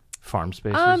 farm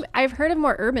spaces? I've heard of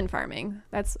more urban farming.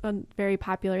 That's a very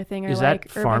popular thing. Or Is like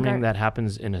that urban farming that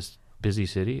happens in a busy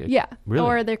city? Yeah. Really?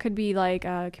 Or there could be like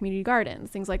community gardens,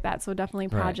 things like that. So definitely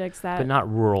Right. projects that. But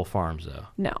not rural farms, though.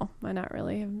 No, I not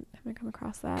really. I haven't come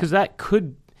across that. Because that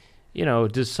could,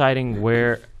 deciding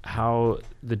how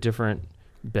the different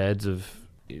beds of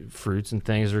fruits and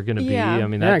things are going to Yeah. be. I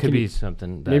mean, Yeah, that it could could be be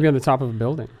something. That, Maybe on the top of a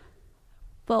building.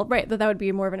 Well, right. That would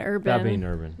be more of an urban. that'd be an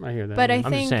urban. I hear that. But yeah. I I'm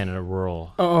think just saying in a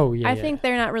rural. Oh, yeah. I yeah. think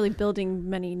they're not really building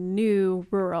many new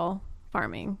rural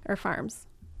farming or farms.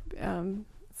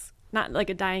 It's not like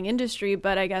a dying industry,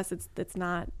 but I guess it's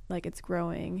not like it's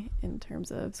growing in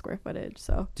terms of square footage.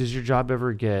 So Does your job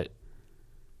ever get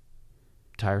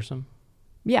tiresome?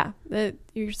 yeah,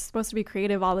 you're supposed to be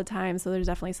creative all the time. So there's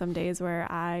definitely some days where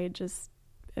I just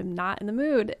am not in the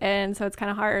mood, and so it's kind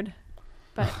of hard.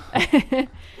 But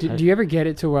Do you ever get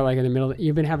it to where, like, in the middle,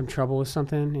 you've been having trouble with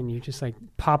something and you just, like,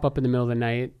 pop up in the middle of the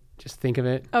night, just think of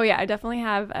it? oh yeah, I definitely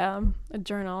have a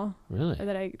journal Really?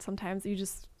 that I sometimes you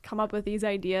just come up with these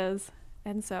ideas,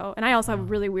 and I also have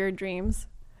really weird dreams.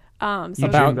 So You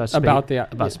About- dream about the-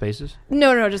 about yeah. spaces?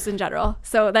 no, just in general.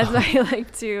 So that's why I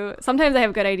like to. Sometimes I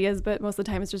have good ideas, but most of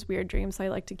the time it's just weird dreams. So I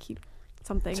like to keep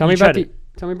something. Tell me try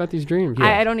about these dreams.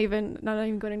 I don't even not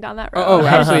even going down that road. Oh,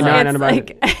 absolutely not. It's Not about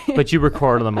like, But you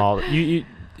record them all. You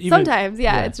even, sometimes,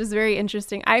 yeah, yeah. it's just very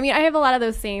interesting. I mean, I have a lot of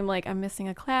those same like I'm missing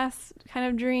a class kind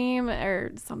of dream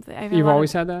or something. I have a You've lot of-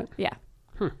 always had that? yeah.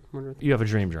 Wonder if- you have a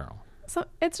dream journal. So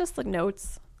it's just like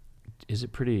notes. Is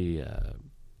it pretty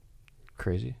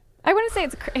crazy? I wouldn't say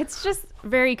it's just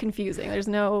very confusing. There's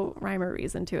no rhyme or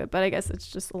reason to it, but I guess it's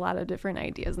just a lot of different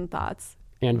ideas and thoughts.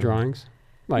 And drawings?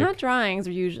 Like, Not drawings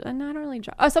or usually. I don't really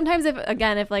draw. Oh, sometimes if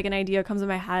like an idea comes in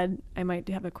my head, I might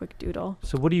have a quick doodle.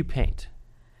 So what do you paint?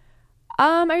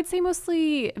 I would say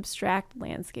mostly abstract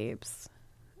landscapes.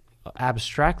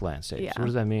 Abstract landscapes. Yeah. What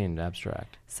does that mean,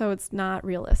 abstract? So it's not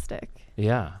realistic.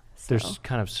 Yeah. So There's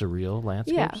kind of surreal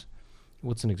landscapes. Yeah.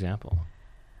 What's an example?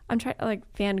 I'm trying like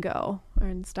Van Gogh or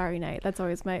in Starry Night. That's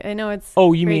always I know it's.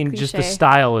 Oh, you very mean just the cliche.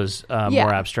 style is Yeah.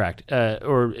 more abstract,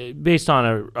 or based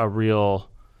on a real.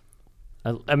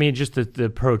 I mean, just the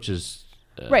approach is.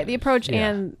 Right, the approach yeah.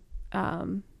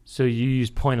 and. So you use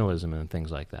pointillism and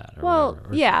things like that. Or Well,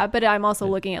 whatever, or- yeah, but I'm also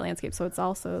looking at landscape, so it's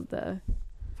also the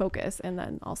focus and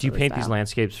then also. Do you the paint these style.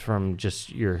 landscapes from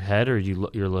just your head, or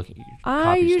you're looking? I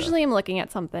copy usually stuff? am looking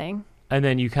at something. And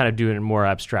then you kind of do a more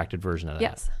abstracted version of that.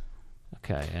 Yes.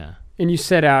 Okay. Yeah. and you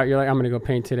set out, you're like, I'm going to go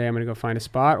paint today. I'm going to go find a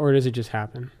spot. Or does it just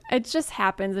happen? It just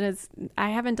happens, and I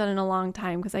haven't done it in a long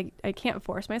time because I can't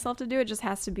force myself to do it. It just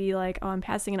has to be like, oh, I'm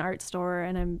passing an art store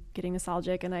and I'm getting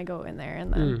nostalgic, and I go in there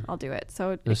and then I'll do it.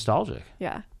 So Nostalgic.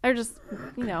 yeah, or just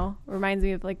reminds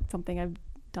me of like something I've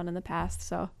done in the past.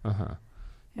 So Uh huh.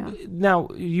 yeah, Now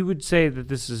you would say that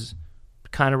this is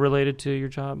kind of related to your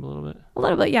job a little bit? A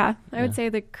little bit, yeah. I Yeah. would say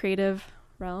the creative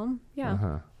realm. Yeah.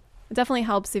 Uh-huh. It definitely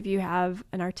helps if you have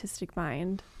an artistic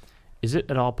mind. Is it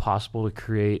at all possible to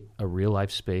create a real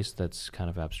life space that's kind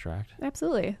of abstract?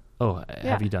 Absolutely. Oh, Yeah.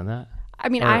 have you done that? I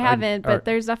mean, Or I are- haven't, or- but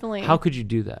there's definitely. How could you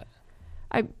do that?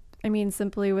 I mean,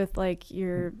 simply with like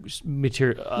your.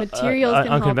 Materials Materials can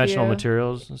help unconventional you.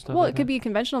 materials and stuff. Well, like it could be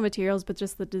conventional materials, but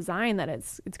just the design that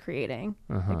it's creating.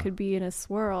 that? Uh-huh. It could be in a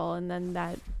swirl, and then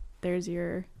there's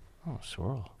your Oh,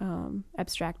 swirl.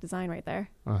 abstract design right there.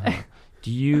 Uh-huh.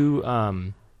 Do you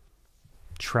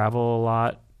travel a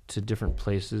lot to different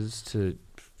places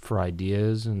for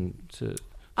ideas and to stuff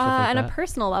like On that? a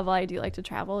personal level, I do like to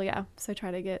travel. Yeah, so I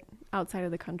try to get outside of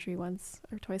the country once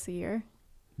or twice a year.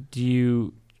 Do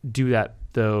you do that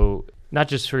though, not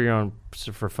just for your own,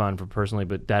 for fun, for personally,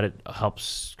 but that it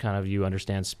helps kind of you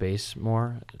understand space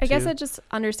more? I guess too? I just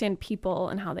understand people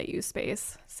and how they use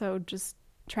space. So just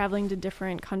traveling to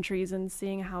different countries and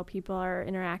seeing how people are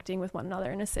interacting with one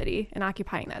another in a city and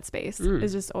occupying that space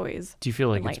is just always. Do you feel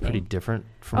like it's pretty enlightening. different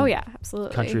from Oh yeah,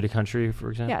 absolutely. country to country, for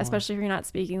example? Yeah, especially if you're not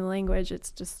speaking the language,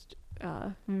 it's just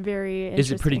very interesting.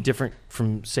 Is it pretty different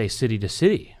from, say, city to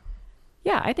city?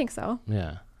 Yeah, I think so.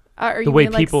 Yeah. Or The you way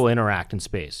mean, like, people interact in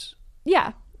space.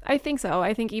 Yeah, I think so.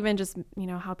 I think even just,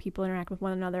 how people interact with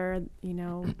one another,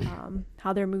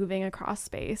 how they're moving across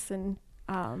space. And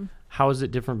How is it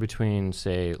different between,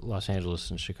 say, Los Angeles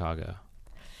and Chicago?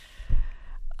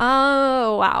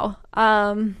 oh, wow.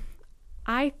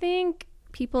 I think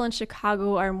people in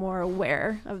Chicago are more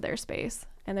aware of their space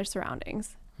and their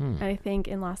surroundings. And I think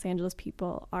in Los Angeles,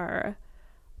 people are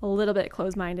a little bit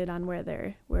closed-minded on where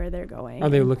they're going. Are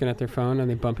they looking at their phone? Are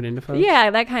they bumping into folks? Yeah,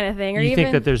 that kind of thing. Or You even,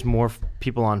 think that there's more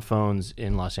people on phones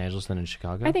in Los Angeles than in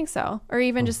Chicago? I think so. Or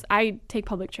even just, I take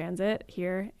public transit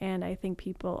here, and I think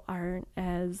people aren't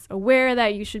as aware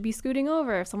that you should be scooting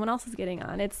over if someone else is getting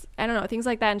on. I don't know, things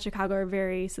like that in Chicago are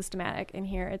very systematic. And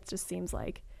here it just seems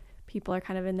like people are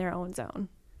kind of in their own zone.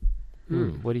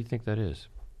 What do you think that is?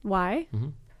 Why?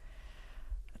 Mhm.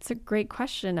 That's a great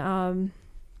question.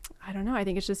 I don't know. I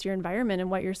think it's just your environment and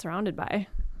what you're surrounded by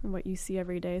and what you see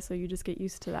every day. So you just get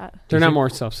used to that. They're not more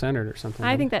self-centered or something.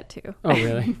 I are think they? that too. Oh,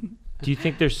 really? Do you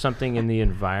think there's something in the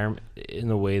environment, in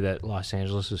the way that Los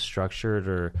Angeles is structured,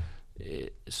 or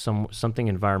something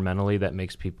environmentally that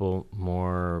makes people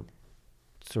more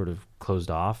sort of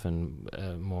closed off and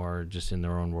more just in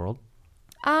their own world?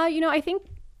 I think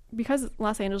because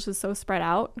Los Angeles is so spread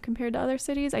out compared to other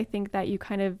cities, I think that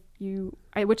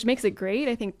which makes it great.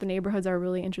 I think the neighborhoods are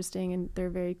really interesting and they're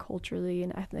very culturally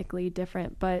and ethnically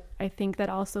different. But I think that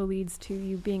also leads to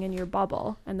you being in your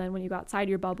bubble. And then when you go outside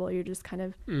your bubble, you're just kind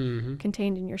of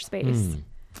contained in your space.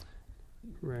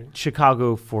 Right.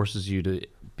 Chicago forces you to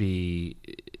be,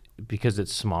 because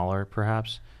it's smaller,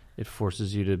 perhaps, it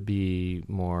forces you to be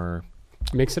more,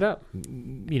 Mix it up.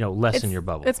 less in your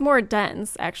bubble. It's more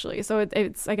dense, actually. So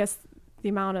it's I guess, the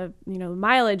amount of,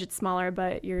 mileage, it's smaller,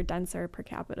 but you're denser per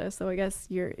capita. So I guess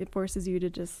it forces you to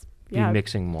just, be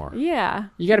mixing more. Yeah.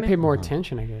 You got to pay more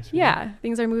attention, I guess. Right? Yeah.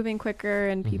 Things are moving quicker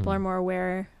and people are more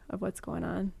aware of what's going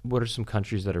on. What are some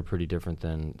countries that are pretty different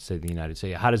than, say, the United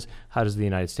States? How does the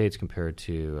United States compare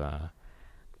to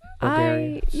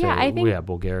Bulgaria. I think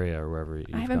Bulgaria or wherever you've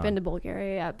I haven't gone? been to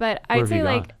Bulgaria yet, but Where I'd have say you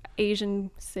like gone?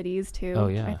 Asian cities too. Oh,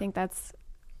 yeah. I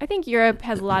think Europe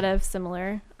has a lot of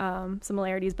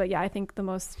similarities, but yeah, I think the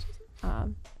most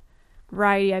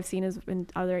variety I've seen is in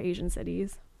other Asian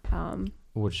cities.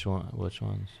 Which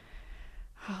ones?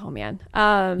 Oh man.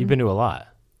 You've been to a lot.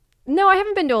 No, I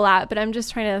haven't been to a lot, but I'm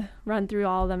just trying to run through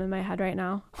all of them in my head right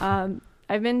now.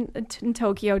 I've been in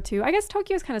Tokyo too. I guess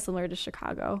Tokyo is kind of similar to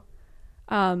Chicago.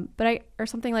 Or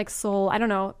something like Seoul. I don't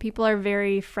know. People are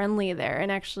very friendly there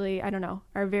and actually, I don't know,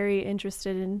 are very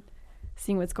interested in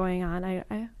seeing what's going on.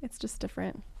 It's just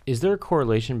different. Is there a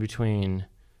correlation between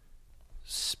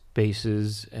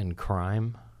spaces and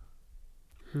crime?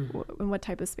 In what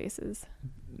type of spaces?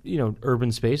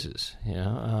 Urban spaces.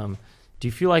 Do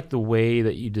you feel like the way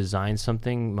that you design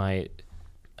something might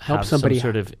Help have somebody some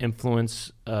sort of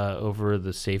influence over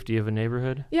the safety of a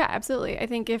neighborhood? Yeah, absolutely. I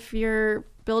think if you're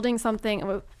building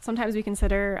something, sometimes we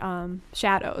consider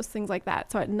shadows, things like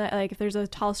that. So like if there's a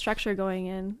tall structure going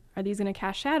in, are these going to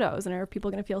cast shadows, and are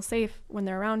people going to feel safe when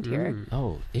they're around here?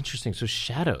 Oh, interesting. So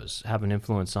shadows have an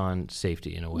influence on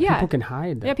safety in a way. Yeah. People can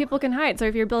hide. Yeah, people can hide. So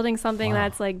if you're building something Wow.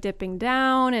 that's like dipping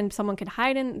down and someone could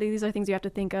hide in, these are things you have to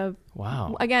think of.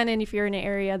 Wow. Again, and if you're in an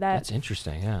area That's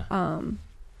interesting. Yeah.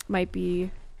 might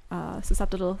be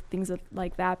susceptible to things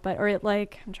like that, I'm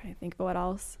trying to think of what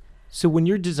else. So when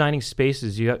you're designing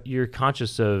spaces, you're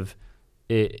conscious of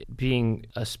it being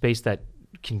a space that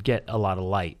can get a lot of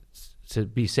light, to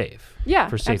be safe. Yeah,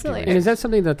 for safety absolutely. And reasons. is that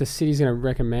something that the city's going to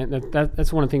recommend?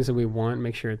 That's one of the things that we want.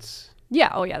 Make sure it's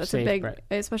Yeah. Oh, yeah. That's safe, a big, right.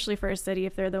 especially for a city.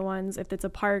 If they're the ones, if it's a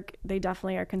park, they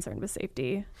definitely are concerned with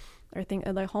safety. Or think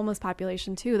the homeless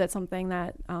population too. That's something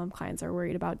that clients are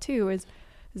worried about too. Is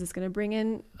this going to bring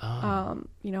in,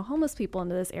 homeless people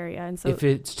into this area? And so if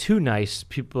it's too nice,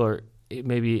 people are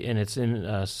maybe, and it's in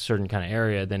a certain kind of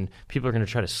area, then people are going to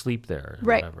try to sleep there. Or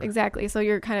right, whatever. exactly. So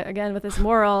you're kind of again with this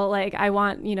moral, like I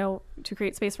want to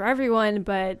create space for everyone,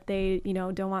 but they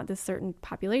don't want this certain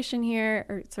population here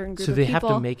or certain group So of they people.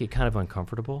 have to make it kind of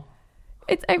uncomfortable.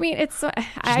 It's It's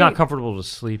not comfortable to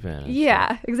sleep in.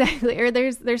 Yeah, exactly. Or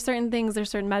there's certain things, there's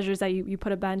certain measures that you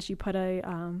put a bench, you put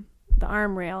the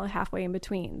arm rail halfway in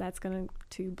between. That's going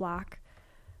to block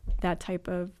that type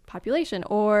of population.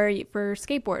 Or for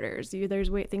skateboarders, there's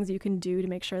things you can do to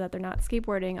make sure that they're not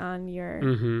skateboarding on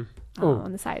your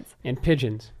on the sides. And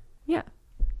pigeons, Yeah.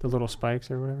 the little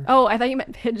spikes or whatever. Oh, I thought you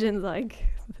meant pigeons, like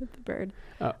the bird.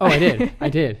 I did.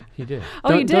 He did.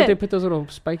 Oh, you did. Don't they put those little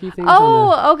spiky things? on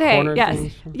the Oh, okay. corner Yes.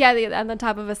 things? Yeah, on the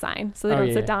top of a sign, so they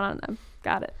don't sit down on them.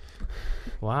 Got it.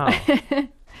 Wow.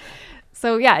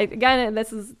 So yeah, again,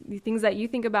 this is the things that you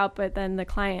think about, but then the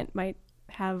client might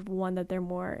have one that they're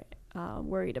more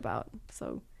worried about.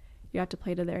 So you have to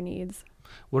play to their needs.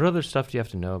 What other stuff do you have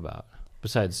to know about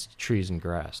besides trees and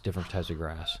grass, different types of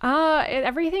grass?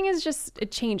 Everything is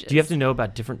it changes. Do you have to know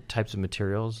about different types of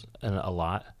materials and a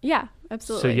lot? Yeah,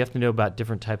 absolutely. So you have to know about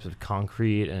different types of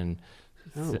concrete and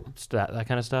that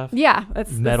kind of stuff? Yeah.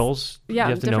 That's metals? Yeah, you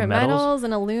have to know different metals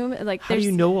and aluminum. Like, how do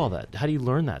you know all that? How do you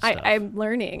learn that stuff? I'm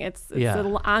learning. It's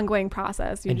an ongoing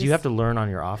process. And do you have to learn on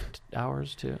your off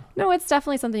hours too? No, it's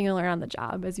definitely something you learn on the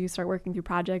job. As you start working through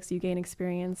projects, you gain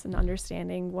experience and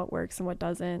understanding what works and what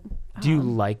doesn't. Do you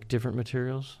like different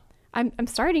materials? I'm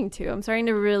starting to. I'm starting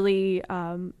to really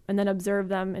and then observe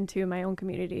them into my own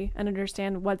community and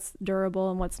understand what's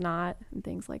durable and what's not and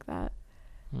things like that.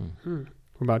 What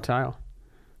about tile?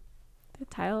 The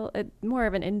tile, more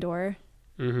of an indoor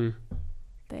thing,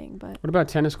 but What about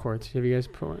tennis courts? Have you guys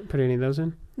put any of those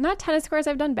in? not tennis courts.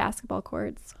 I've done basketball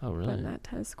courts, Oh, really? but not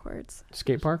tennis courts.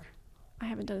 Skate park? I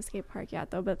haven't done a skate park yet,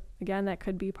 though. But again, that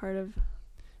could be part of.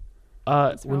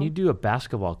 When you do a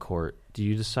basketball court, do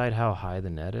you decide how high the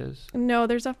net is? No,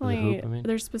 there's definitely hoop, I mean?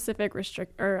 there's specific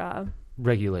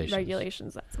Regulations.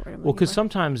 regulations. That's what I'm. Well, because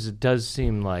sometimes it does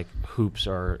seem like hoops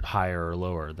are higher or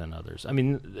lower than others. I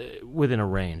mean, within a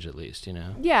range at least,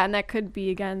 Yeah, and that could be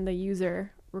again the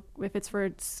user. If it's for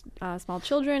small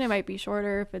children, it might be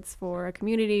shorter. If it's for a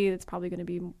community, it's probably going to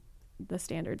be the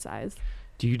standard size.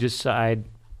 Do you decide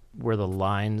where the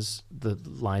lines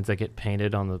that get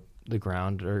painted on the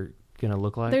ground are going to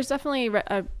look like? There's definitely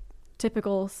a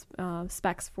typical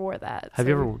specs for that. Have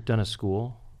you ever done a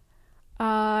school?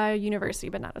 University,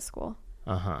 but not a school.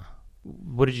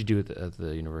 What did you do at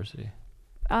the university?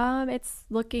 It's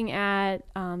looking at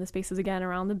the spaces again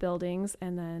around the buildings,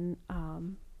 and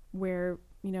then where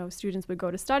students would go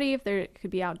to study. If there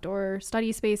could be outdoor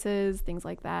study spaces, things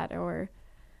like that, or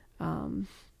the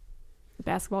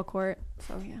basketball court.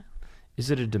 So yeah. Is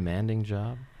it a demanding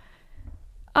job?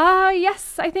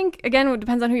 Yes, I think again it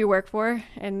depends on who you work for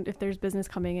and if there's business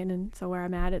coming in. And so where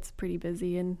I'm at, it's pretty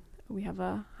busy and we have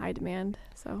a high demand.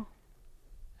 So.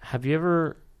 Have you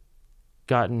ever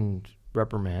gotten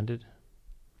reprimanded?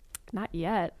 Not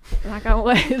yet. Knock on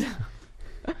wood.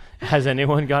 Has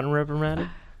anyone gotten reprimanded?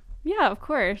 Yeah, of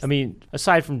course. I mean,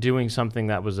 aside from doing something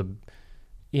that was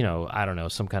I don't know,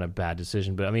 some kind of bad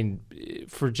decision, but I mean,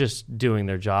 for just doing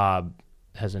their job,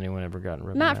 has anyone ever gotten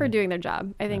reprimanded? Not for doing their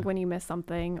job. I think when you miss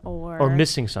something or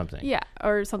missing something. Yeah,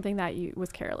 or something that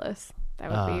was careless. That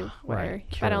would be where right.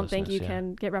 I don't think you Carelessness,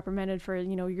 can get reprimanded for,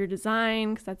 your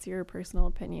design because that's your personal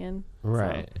opinion.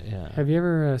 Right, So, yeah. Have you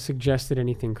ever suggested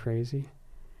anything crazy?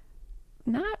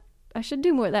 I should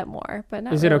do that more, but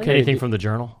not Is it really. okay? Anything from the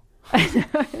journal?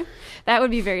 That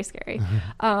would be very scary.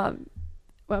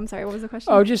 Well, I'm sorry, what was the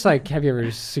question? Oh, just like, have you ever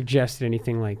suggested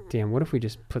anything like, damn, what if we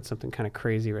just put something kind of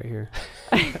crazy right here?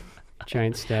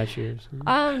 Giant statue or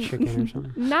something? Chicken or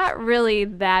something? Not really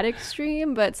that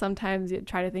extreme, but sometimes you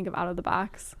try to think of out of the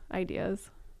box ideas.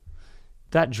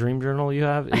 That dream journal you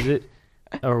have, is it,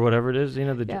 or whatever it is,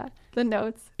 The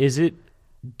notes. is it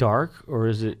dark or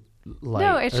is it light?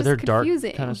 No, it's Are just there confusing.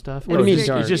 dark kind of stuff? What do you mean It's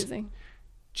dark?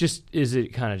 just is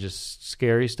it kind of just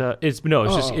scary stuff? It's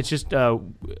just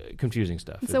confusing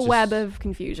stuff. It's a web of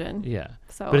confusion. Yeah.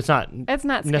 So But it's not scary. It's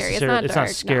not necessarily. It's dark.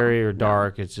 not scary No. or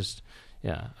dark. It's just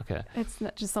okay. It's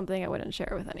not just something I wouldn't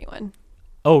share with anyone.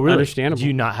 Oh, really? Understandable.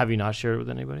 Have you not shared it with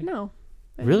anybody? No.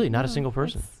 Really? Not a No, single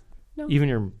person? No.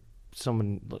 Even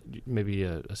someone, maybe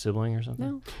a sibling or something?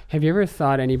 No. Have you ever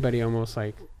thought anybody almost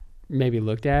like maybe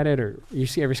looked at it, or you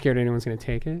ever scared anyone's going to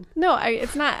take it? No,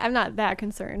 it's not. I'm not that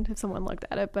concerned if someone looked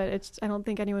at it, but I don't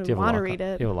think anyone Do would you have a want to lock read on-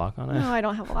 it. Do you have a lock on it? No, I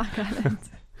don't have a lock on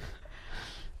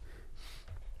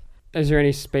it. Is there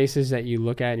any spaces that you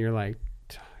look at and you're like,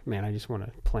 man, I just want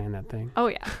to plan that thing, Oh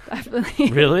yeah,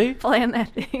 definitely. Really? Plan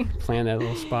that thing. plan that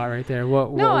little spot right there?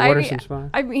 What No, are some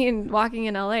spots? I mean, walking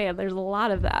in LA, there's a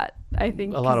lot of that. I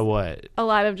think A lot of what? a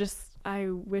lot of just I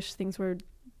wish things were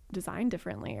designed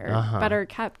differently or Uh-huh. better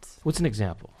kept. What's an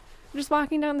example? Just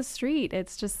walking down the street,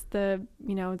 it's just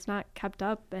it's not kept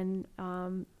up, and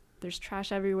there's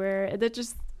trash everywhere. That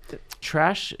just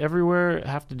Trash everywhere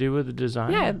have to do with the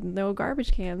design? yeah, no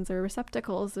garbage cans or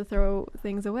receptacles to throw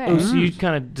things away. Oh, so you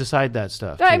kind of decide that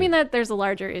stuff. So, I too. mean that there's a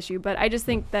larger issue, but I just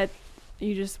think that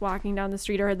you just walking down the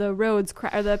street or the roads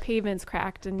or the pavement's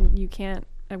cracked and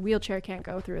a wheelchair can't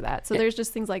go through that. So there's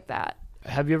just things like that.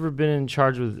 Have you ever been in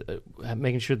charge with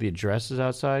making sure the address is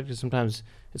outside? Because sometimes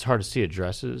it's hard to see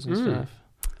addresses and stuff.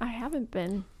 I haven't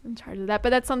been in charge of that, but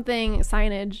that's something.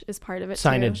 Signage is part of it.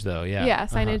 Signage, too. though, yeah. Yeah,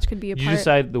 signage could be a You part.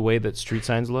 decide the way that street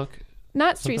signs look?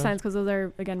 Not street sometimes? signs because those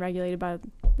are again regulated by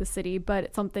the city, but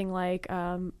it's something like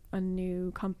a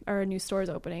new store's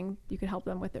opening. You could help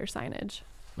them with their signage.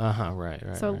 Right.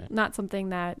 So right. not something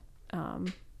that,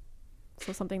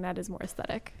 something that is more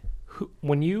aesthetic.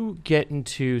 When you get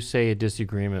into, say, a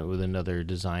disagreement with another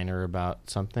designer about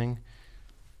something,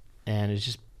 and it's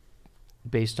just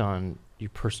based on your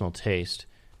personal taste,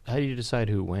 how do you decide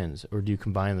who wins? Or do you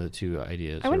combine the two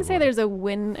ideas? I wouldn't say there's a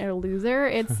win or loser.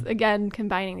 It's, again,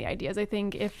 combining the ideas. I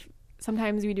think if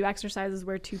sometimes we do exercises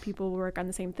where two people work on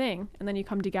the same thing, and then you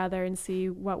come together and see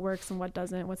what works and what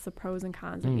doesn't, what's the pros and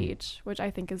cons of each, which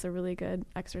I think is a really good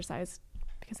exercise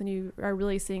because then you are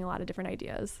really seeing a lot of different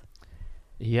ideas.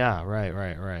 Yeah,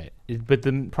 right. But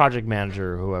the project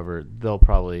manager or whoever, they'll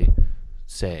probably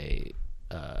say,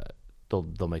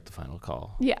 they'll make the final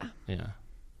call. Yeah. Yeah.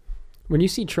 When you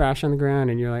see trash on the ground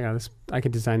and you're like, oh, I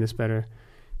could design this better,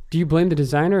 do you blame the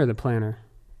designer or the planner?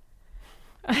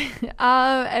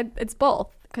 It's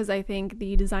both, because I think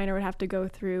the designer would have to go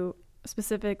through,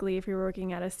 specifically if you're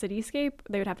working at a cityscape,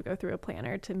 they would have to go through a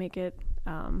planner to make it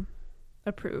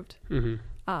approved. Mm-hmm.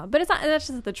 But that's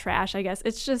just the trash, I guess.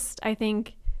 It's just, I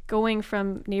think, going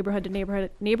from neighborhood to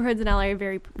neighborhood. Neighborhoods in LA are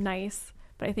very nice,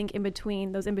 but I think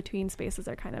those in between spaces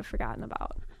are kind of forgotten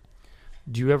about.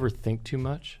 Do you ever think too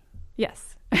much?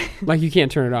 Yes. Like you can't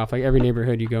turn it off. Like every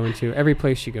neighborhood you go into, every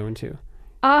place you go into.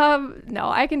 No,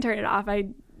 I can turn it off. I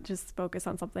just focus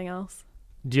on something else.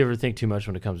 Do you ever think too much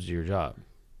when it comes to your job?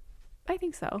 I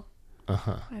think so.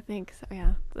 Uh-huh. I think so,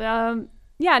 yeah.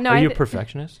 Yeah, no. Are you a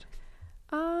perfectionist?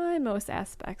 In most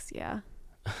aspects, yeah.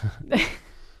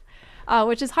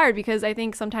 Which is hard because I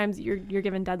think sometimes you're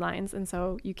given deadlines, and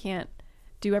so you can't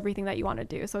do everything that you want to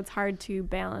do. So it's hard to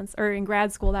balance. Or in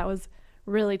grad school, that was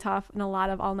really tough, and a lot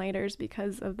of all-nighters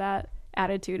because of that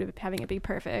attitude of having it be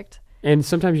perfect. And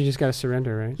sometimes you just got to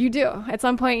surrender, right? You do. At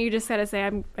some point, you just got to say,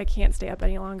 I can't stay up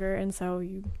any longer, and so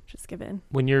you just give in.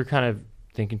 When you're kind of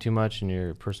thinking too much in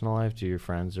your personal life, do your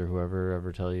friends or whoever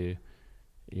ever tell you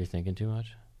you're thinking too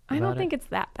much? I don't think it's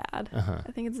that bad. Uh-huh.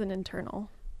 I think it's an internal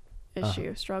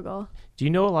issue, struggle. Do you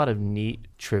know a lot of neat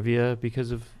trivia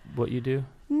because of what you do?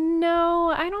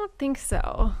 No, I don't think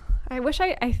so.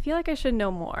 I feel like I should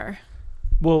know more.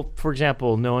 Well, for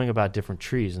example, knowing about different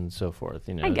trees and so forth,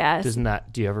 I guess.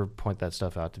 Do you ever point that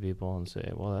stuff out to people and say,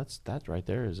 well, that right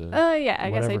there is a... Yeah,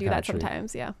 I guess I whatever do kind that of tree.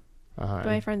 sometimes, yeah. Uh-huh. But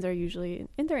my friends are usually,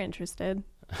 and they're interested.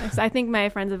 I think my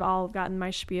friends have all gotten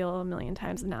my spiel a million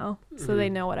times now, so they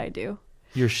know what I do.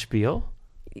 Your spiel?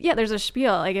 Yeah, there's a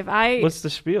spiel. Like if What's the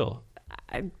spiel?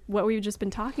 what we've just been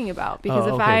talking about, because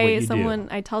Oh, if okay, what you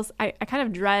do. I kind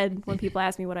of dread when people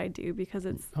ask me what I do, because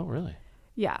it's, Oh, really?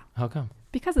 yeah, How come?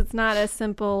 because it's not a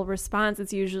simple response.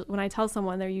 It's usually, when I tell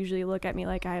someone, they usually look at me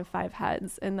like I have 5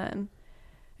 heads, and then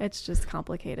it's just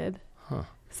complicated. Huh.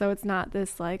 So it's not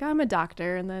this like, I'm a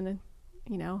doctor, and then,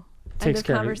 end Takes of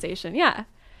care of it. conversation. Yeah.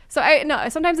 So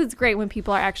sometimes it's great when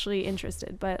people are actually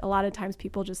interested, but a lot of times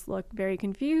people just look very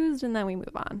confused, and then we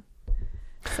move on.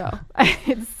 So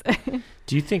it's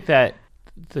Do you think that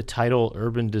the title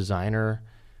urban designer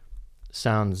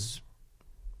sounds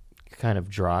kind of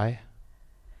dry?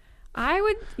 I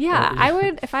would,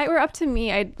 if it were up to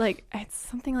me, it's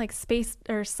something like space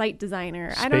or site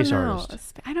designer. I don't Space know.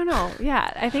 artist. I don't know.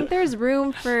 Yeah. I think there's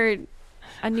room for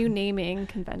a new naming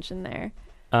convention there.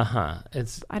 Uh-huh.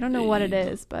 I don't know what it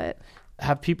is, but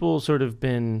Have people sort of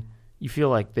been, you feel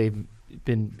like they've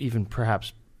been even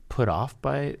perhaps put off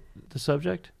by the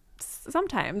subject?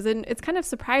 sometimes, and it's kind of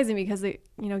surprising because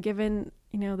given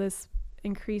this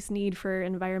increased need for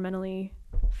environmentally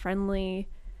friendly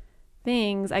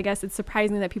things, I guess it's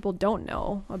surprising that people don't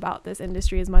know about this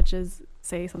industry as much as,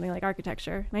 say, something like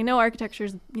architecture. And I know architecture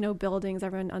is, buildings,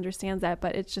 everyone understands that,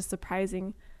 but it's just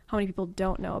surprising how many people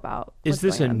don't know about. Is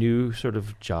this a on. new sort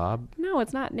of job? No,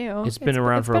 it's not new. It's been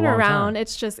around for a long time. It's been around.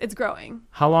 It's just, it's growing.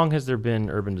 How long has there been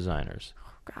urban designers?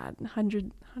 God,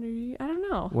 100, I don't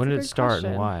know. When did That's it a good start question.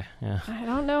 and why? Yeah. I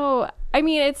don't know. I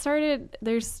mean, it started,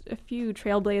 there's a few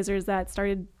trailblazers that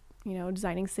started,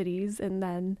 designing cities, and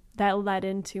then that led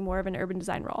into more of an urban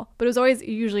design role. But it was always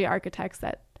usually architects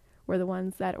that were the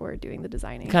ones that were doing the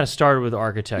designing. It kind of started with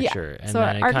architecture. Yeah. And So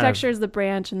then it architecture is the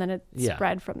branch, and then it Yeah.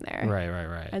 spread from there.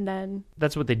 Right. And then,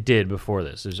 That's what they did before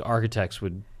this. There's architects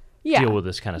would yeah, deal with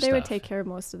this kind of they stuff. would take care of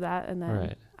most of that. And then,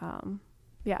 Right.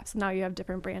 so now you have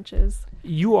different branches.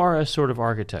 You are a sort of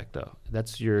architect, though.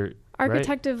 That's your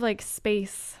Architect of like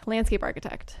space, landscape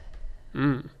architect.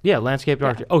 Yeah, landscape Yeah.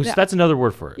 architect. Oh, so Yeah. that's another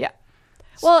word for it. Yeah.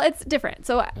 Well, it's different.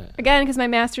 So again, because my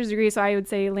master's degree, so I would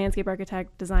say landscape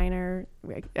architect, designer.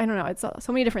 I don't know. It's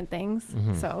so many different things.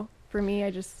 Mhm. So for me,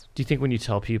 I just Do you think when you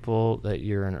tell people that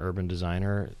you're an urban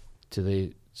designer, do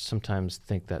they sometimes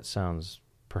think that sounds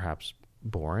perhaps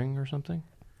boring or something?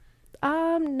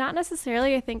 not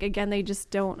necessarily. I think again, they just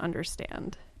don't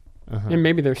understand. Uh-huh. And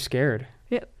maybe they're scared.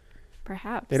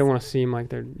 Perhaps They don't want to seem like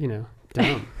they're,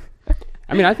 dumb.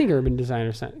 I mean, I think urban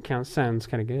designer sounds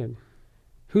kind of good.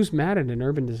 Who's mad at an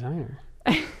urban designer?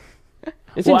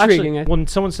 It's Well, intriguing. actually, when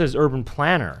someone says urban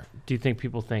planner, do you think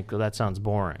people think that sounds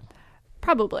boring?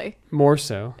 Probably. More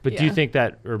so. But do you Yeah. think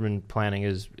that urban planning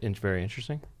is very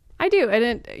interesting? I do,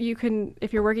 and you can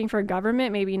if you're working for a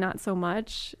government, maybe not so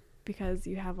much because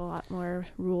you have a lot more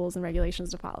rules and regulations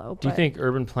to follow. Do you but- think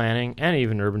urban planning and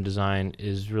even urban design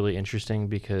is really interesting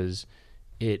because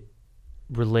it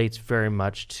relates very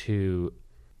much to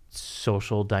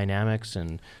social dynamics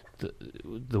and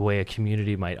the way a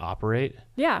community might operate?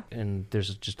 Yeah. And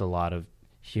there's just a lot of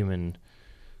human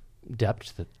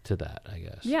depth to that, I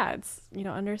guess. Yeah, it's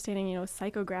understanding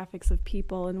psychographics of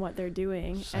people and what they're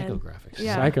doing. Psychographics.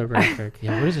 Yeah. Psychographic.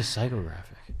 Yeah, what is a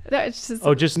psychographic? That's just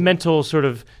Just mental sort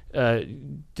of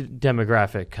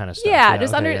demographic kind of stuff. yeah,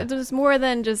 just okay, yeah. just more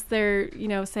than just their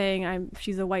saying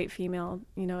she's a white female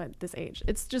at this age.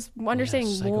 It's just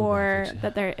understanding more psychographics, yeah.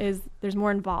 that there's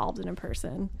more involved in a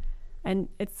person, and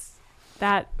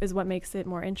that is what makes it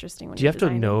more interesting. When Do you have to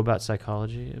designing. know about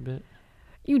psychology a bit?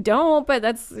 You don't, but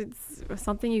it's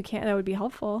something you can that would be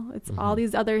helpful. It's all Mhm.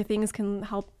 these other things can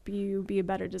help you be a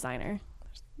better designer.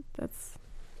 That's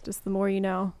just the more you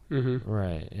know. Mm-hmm.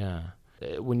 Right, yeah.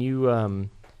 When you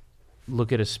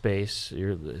look at a space,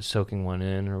 you're soaking one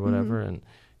in or whatever, and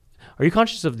are you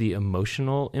conscious of the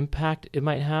emotional impact it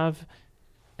might have?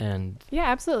 And Yeah,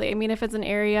 absolutely. I mean, if it's an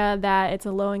area that it's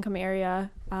a low income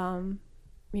area,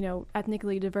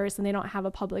 ethnically diverse, and they don't have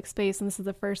a public space, and this is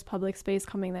the first public space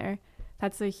coming there,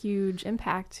 that's a huge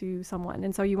impact to someone.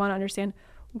 And so you want to understand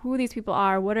who these people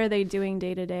are, what are they doing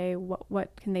day to day, what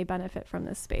can they benefit from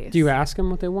this space. Do you ask them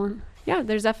what they want? Yeah,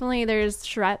 there's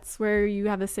charrettes where you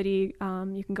have a city,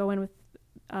 you can go in with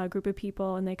a group of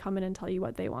people and they come in and tell you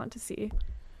what they want to see.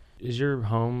 is your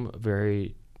home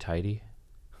very tidy?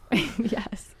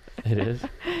 Yes, It is?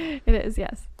 it is.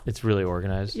 Yes. It's really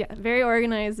organized? Yeah. Very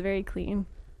organized, very clean.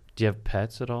 Do you have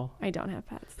pets at all? I don't have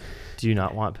pets. Do you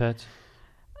not want pets?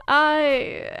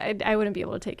 I wouldn't be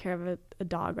able to take care of a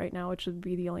dog right now, which would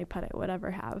be the only pet I would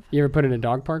ever have. You ever put in a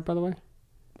dog park, by the way?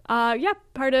 Yeah,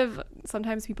 part of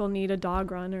sometimes people need a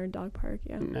dog run or a dog park.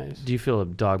 Yeah. Nice. Do you feel a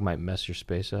dog might mess your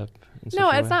space up? in No,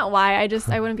 such a it's way? not why.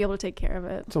 I wouldn't be able to take care of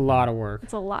it. It's a lot of work.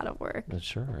 It's a lot of work.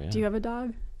 Sure, yeah. Do you have a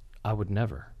dog? I would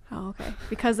never. Oh, okay.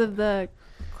 Because of the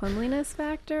cleanliness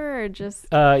factor, or just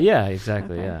Yeah,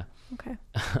 exactly, Okay. yeah.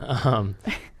 okay?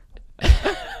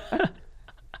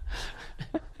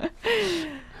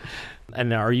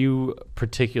 And are you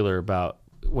particular about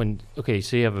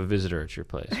so you have a visitor at your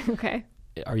place. Okay.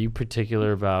 Are you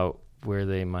particular about where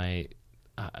they might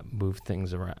move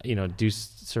things around, do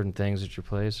certain things at your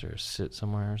place or sit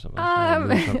somewhere or something like that, or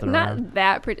move something around? Not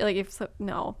that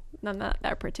no, not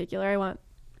that particular. I want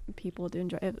people to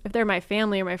enjoy it. If they're my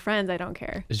family or my friends, I don't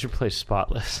care. Is your place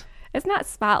spotless? It's not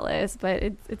spotless, but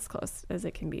it's close as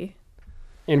it can be.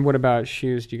 And what about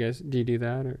shoes? Do you do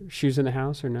that? Or shoes in the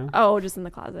house or no? Oh, just in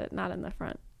the closet, not in the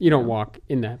front. You don't No. walk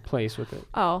in that place with it.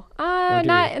 Oh, do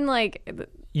not you? in like.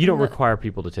 You don't The- require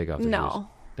people to take off their shoes. No.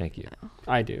 Thank you.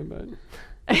 I do,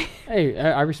 but hey,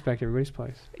 I respect everybody's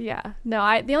place. Yeah.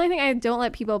 No. The only thing I don't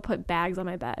let people put bags on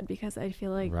my bed because I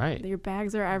feel like Right. your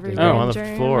bags are go everywhere. on the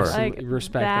germs. floor. Like,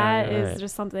 Respect that that, is right.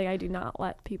 just something I do not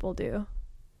let people do.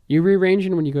 You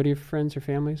rearranging when you go to your friends or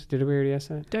families? Did we already ask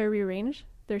that? Do I rearrange?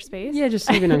 their space. Yeah,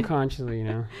 just even unconsciously,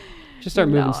 just start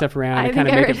moving No, stuff around I and kind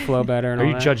of think make it flow better. And Are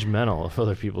all you that. judgmental of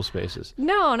other people's spaces?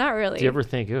 No, not really. Do you ever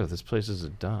think, oh, this place is a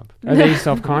dump? Are they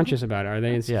self-conscious about it? Are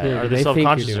they insecure? Yeah, are Do they think you're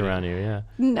self-conscious doing it? around you? Yeah.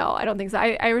 No, I don't think so.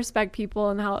 I respect people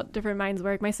and how different minds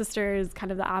work. My sister is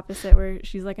kind of the opposite, where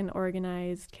she's like an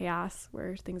organized chaos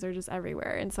where things are just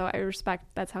everywhere. And so I respect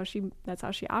that's how she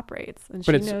operates. And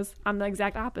But she it's- knows I'm the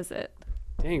exact opposite.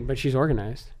 Dang, but she's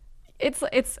organized. It's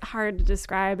hard to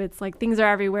describe. It's like things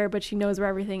are everywhere, but she knows where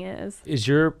everything is. Is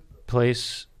your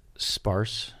place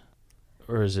sparse,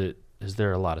 or is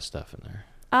there a lot of stuff in there?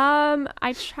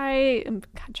 I try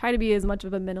to be as much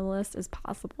of a minimalist as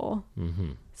possible.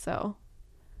 Mm-hmm. So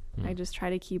I just try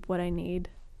to keep what I need,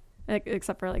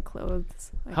 except for like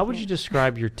clothes. How would you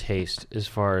describe your taste as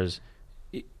far as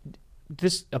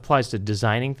this applies to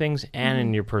designing things and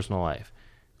in your personal life?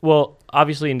 Well,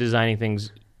 obviously in designing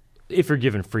things, if you're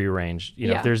given free range, if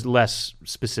Yeah. there's less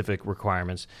specific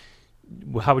requirements,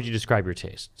 how would you describe your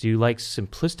taste? Do you like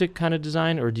simplistic kind of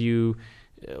design, or do you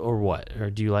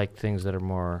like things that are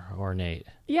more ornate?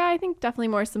 Yeah, I think definitely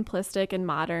more simplistic and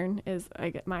modern is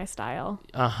my style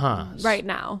right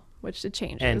now, which it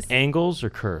changes. And angles or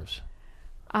curves?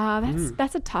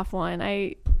 That's a tough one.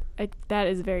 I that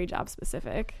is very job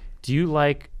specific. Do you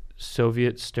like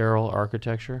Soviet sterile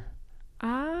architecture?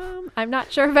 I'm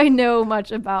not sure if I know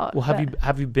much about. Well,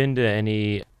 have you been to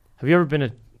any? Have you ever been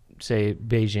to, say,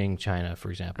 Beijing, China, for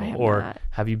example, I have or not.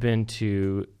 have you been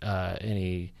to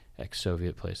any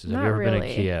ex-Soviet places? Have Not you ever been to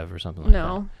really. Kiev or something like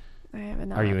No, I haven't.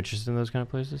 that? Are you interested in those kind of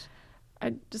places?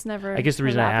 I just never. I guess the had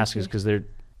reason the I ask is opportunity.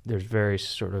 because there's very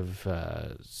sort of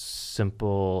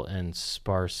simple and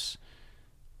sparse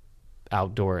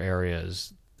outdoor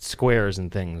areas, squares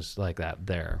and things like that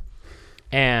there,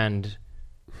 and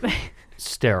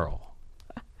sterile.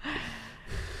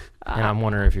 And I'm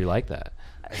wondering if you like that.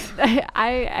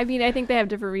 I mean, I think they have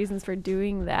different reasons for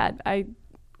doing that. Do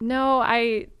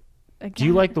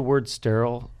you like the word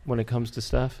sterile when it comes to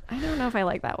stuff? I don't know if I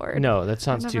like that word. No, that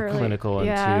sounds too never really- clinical and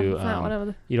yeah, too. it's not one of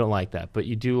the- You don't like that, but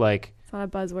you do like. It's not a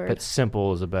buzzword. But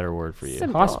simple is a better word for you.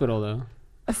 Simple. Hospital though.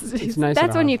 It's nice That's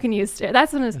at when all. you can use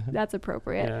that's when that's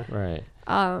appropriate. Yeah. Right.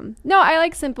 No, I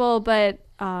like simple, but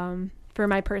for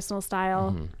my personal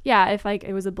style, Mm-hmm. yeah, if like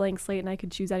it was a blank slate and I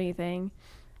could choose anything,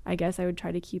 I guess I would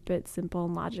try to keep it simple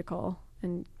and logical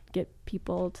and get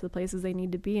people to the places they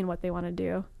need to be and what they want to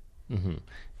do. Mm-hmm.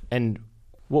 And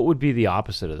what would be the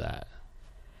opposite of that?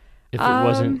 If it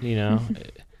wasn't,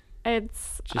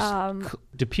 It's just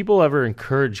do people ever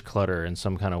encourage clutter in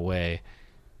some kind of way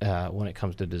when it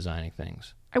comes to designing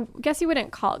things? I guess you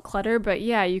wouldn't call it clutter, but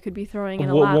yeah, you could be throwing in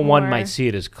a lot Well, more. one might see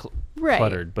it as right.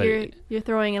 cluttered, but you're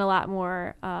throwing in a lot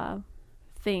more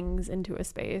things into a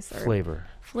space or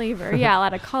flavor. Yeah, a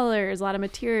lot of colors, a lot of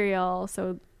material.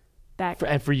 So that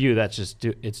And for you, that's just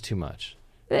it's too much.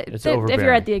 It's if you're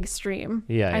overbearing. at the extreme,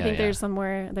 Yeah, I yeah, think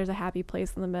yeah. there's a happy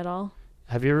place in the middle.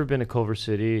 Have you ever been to Culver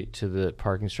City to the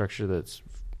parking structure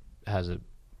has a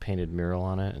painted mural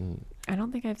on it, and I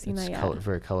don't think I've seen it's that yet.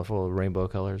 very colorful, rainbow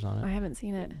colors on it? I haven't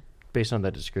seen it. Based on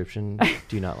that description,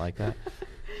 do you not like that?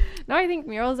 No, I think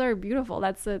murals are beautiful.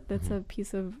 That's a Mm-hmm.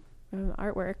 piece of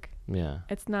artwork. Yeah.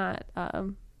 It's not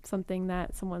something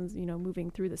that someone's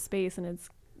moving through the space and it's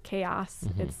chaos.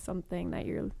 Mm-hmm. It's something that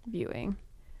you're viewing.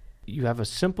 You have a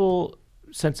simple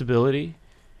sensibility,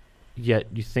 yet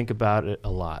you think about it a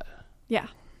lot. Yeah,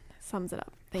 sums it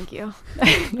up. Thank you.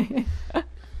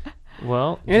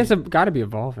 Well, And it's got to be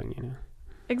evolving.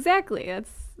 Exactly.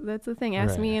 That's the thing.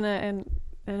 Ask Right. me in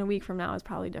a week from now is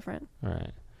probably different.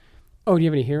 right. Oh, do you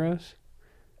have any heroes?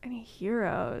 Any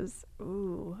heroes?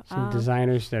 Ooh. Some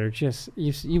designers that are just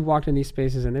you walked in these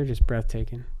spaces and they're just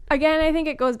breathtaking. Again, I think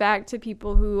it goes back to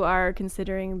people who are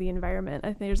considering the environment. I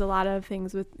think there's a lot of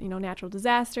things with, natural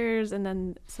disasters, and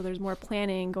then so there's more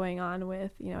planning going on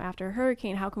with, after a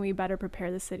hurricane, how can we better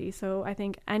prepare the city? So I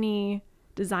think any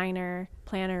designer,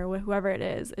 planner, whoever it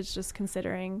is, it's just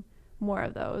considering more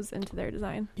of those into their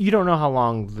design. You don't know how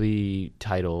long the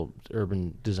title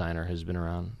urban designer has been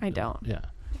around? I don't. Yeah.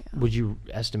 Would you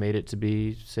estimate it to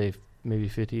be, say, maybe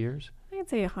 50 years? I'd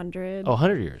say 100. Oh,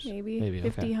 100 years. Maybe 50,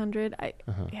 okay. 100.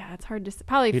 Uh-huh. Yeah, it's hard to say.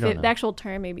 Probably You don't know. the actual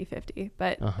term, maybe 50.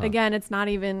 But Uh-huh. again, it's not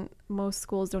even, most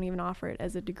schools don't even offer it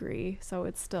as a degree. So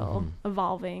it's still Mm-hmm.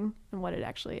 evolving in what it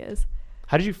actually is.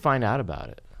 How did you find out about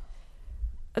it?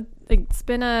 It's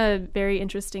been a very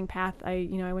interesting path. I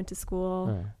went to school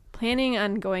Right. planning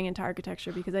on going into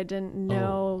architecture because I didn't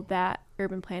know that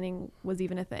urban planning was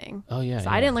even a thing. Oh, yeah. So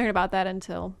I didn't learn about that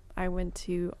until I went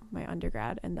to my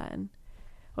undergrad, and then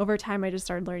over time I just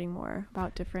started learning more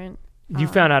about different. You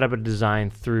found out about design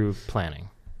through planning.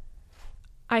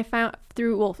 I found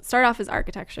start off as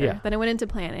architecture, Yeah. then I went into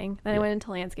planning, then I Yeah. went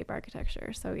into landscape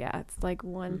architecture. So yeah, it's like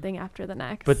one thing after the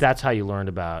next. But that's how you learned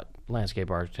about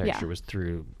landscape architecture Yeah. was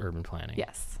through urban planning.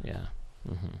 yes. Yeah.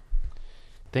 Hmm.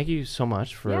 Thank you so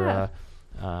much for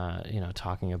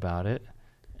talking about it.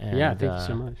 And, Yeah, thank you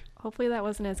so much. Hopefully that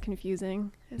wasn't as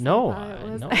confusing as I No, thought it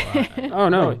was. no. Oh,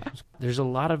 no. There's a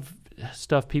lot of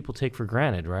stuff people take for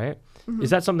granted, right? Mhm.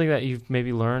 Is that something that you've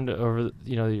maybe learned over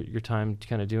your time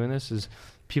kind of doing this? Is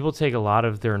people take a lot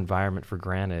of their environment for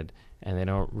granted, and they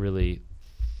don't really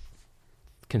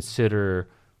consider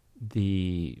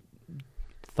the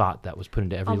thought that was put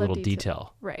into every All the little detail.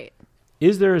 detail. Right.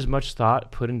 Is there as much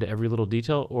thought put into every little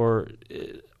detail, or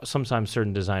sometimes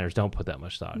certain designers don't put that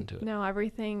much thought into it? No,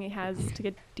 everything has to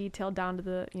get detailed down to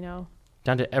the,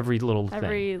 Down to every little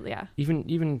thing. yeah.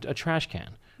 even a trash can.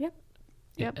 Yep.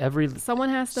 Yep. Every Someone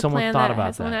has to Someone plan thought that.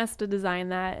 about Someone that. has to design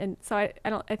that, and so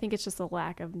I think it's just a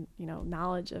lack of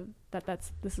knowledge of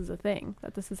this is a thing,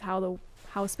 that this is how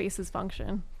spaces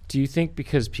function. Do you think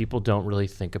because people don't really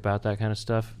think about that kind of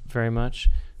stuff very much,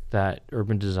 that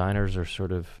urban designers are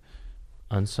sort of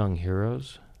unsung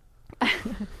heroes?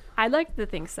 I'd like to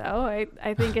think so.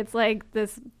 I think it's like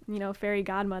this fairy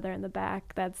godmother in the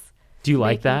back that's Do you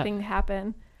like making that? things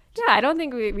happen. Yeah, I don't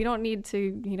think we don't need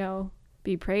to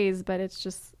be praised, but it's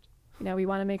just we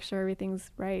want to make sure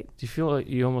everything's right. Do you feel like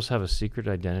you almost have a secret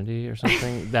identity or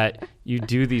something that you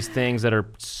do these things that are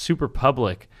super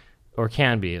public, or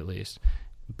can be at least,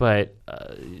 but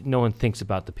no one thinks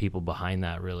about the people behind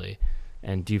that really?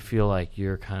 And do you feel like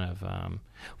you're kind of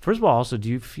first of all, also, do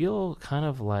you feel kind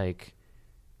of like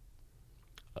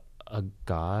a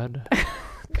god?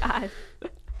 God.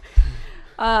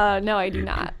 No, I do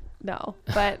not. No,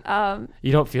 but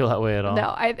You don't feel that way at all?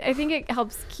 no, I think it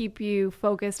helps keep you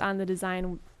focused on the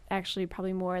design. Actually,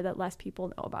 probably more that less people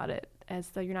know about it, as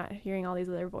though you're not hearing all these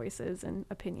other voices and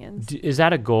opinions. Is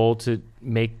that a goal, to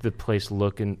make the place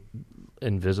look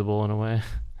invisible in a way?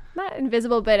 Not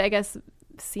invisible, but I guess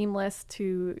seamless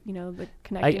to the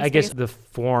connecting I guess space. the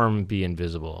form be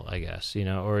invisible, I guess,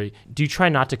 or do you try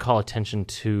not to call attention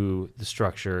to the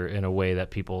structure in a way that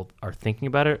people are thinking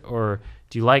about it? Or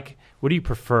what do you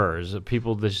prefer? Is it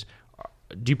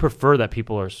do you prefer that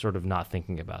people are sort of not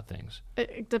thinking about things?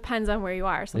 It depends on where you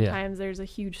are. Sometimes there's a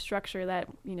huge structure that,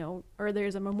 or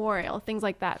there's a memorial, things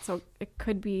like that. So it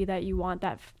could be that you want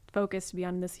that focus to be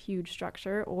on this huge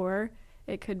structure, or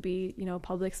it could be,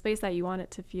 public space that you want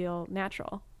it to feel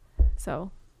natural.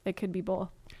 So it could be both.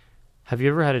 Have you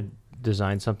ever had to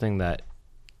design something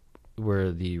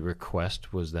where the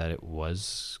request was that it was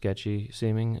sketchy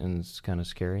seeming and it's kind of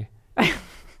scary?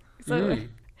 So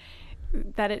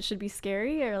that it should be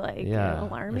scary or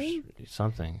alarming? Or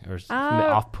something, or Uh,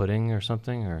 off-putting or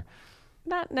something, or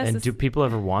Not and necessarily. do people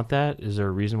ever want that? Is there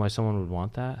a reason why someone would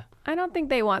want that? I don't think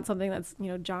they want something that's,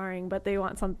 jarring, but they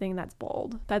want something that's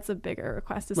bold. That's a bigger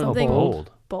request. Is Well, something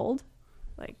bold.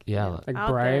 like Yeah, Like out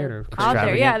bright there. or Out there.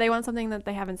 extravagant? Yeah, they want something that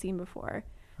they haven't seen before.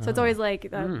 So it's always like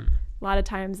a lot of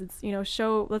times it's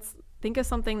let's think of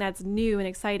something that's new and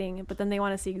exciting, but then they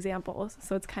want to see examples.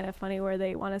 So it's kind of funny where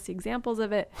they want to see examples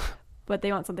of it, but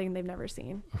they want something they've never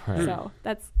seen. Right. So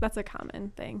that's a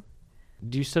common thing.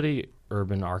 Do you study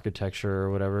urban architecture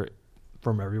or whatever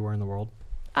from everywhere in the world?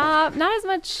 Not as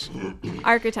much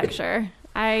architecture.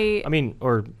 I mean,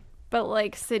 or But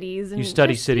like cities. And You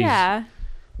study just- cities. Yeah.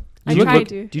 do I you try look-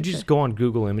 to. do you just go on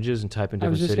Google Images and type in I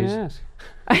was different just cities?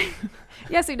 going to ask.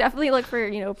 Yes, we definitely look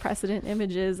for, precedent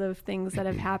images of things that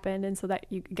have happened. And so that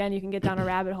you can get down a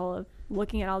rabbit hole of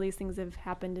looking at all these things that have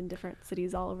happened in different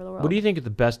cities all over the world. What do you think are the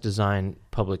best designed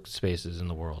public spaces in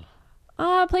the world?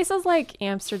 Places like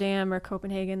Amsterdam or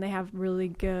Copenhagen, they have really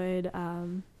good,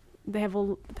 they have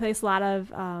place a lot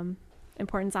of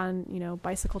importance on,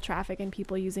 bicycle traffic and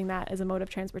people using that as a mode of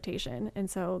transportation. And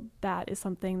so that is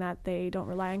something that they don't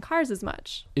rely on cars as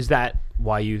much. Is that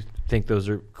why you think those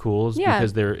are cool? Is Yeah.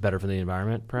 because they're better for the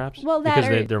environment, perhaps? Well, that because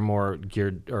or- they're more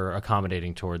geared or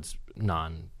accommodating towards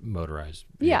non-motorized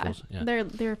vehicles. Yeah,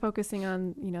 they're focusing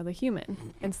on the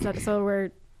human instead. So we're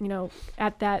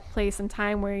at that place and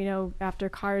time where after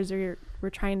cars we're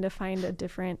trying to find a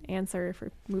different answer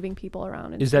for moving people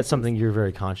around. in Is that spaces. something you're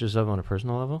very conscious of on a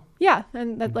personal level? Yeah,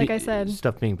 and that, like I said,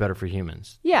 stuff being better for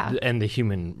humans. Yeah. And the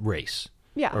human race.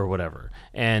 yeah. Or whatever.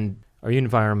 And are you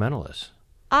environmentalist?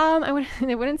 I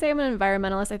wouldn't say I'm an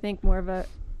environmentalist. I think more of a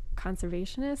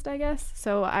conservationist, I guess.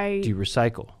 So Do you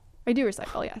recycle? I do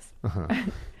recycle, yes. Uh-huh.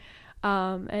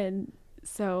 And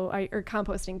so or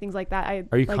composting, things like that.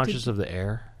 Are you conscious of the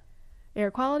air? air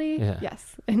quality? Yeah.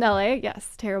 Yes. In LA,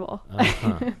 yes, terrible.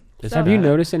 Uh-huh. It's Have you bad.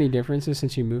 noticed any differences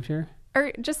since you moved here?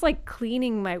 Or just like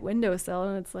cleaning my windowsill,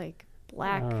 and it's like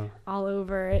black all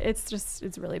over.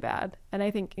 It's really bad. And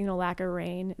I think, lack of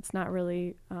rain, it's not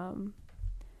really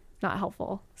not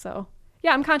helpful. So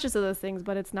yeah, I'm conscious of those things,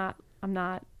 but I'm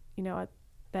not, at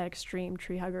that extreme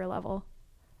tree hugger level.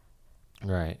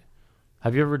 Right.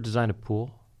 Have you ever designed a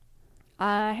pool?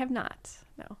 I have not.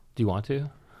 No. Do you want to?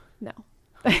 No.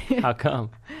 How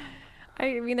come?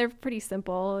 I mean, they're pretty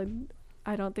simple, and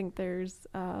I don't think there's,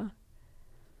 I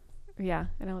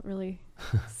don't really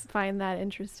find that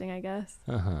interesting, I guess.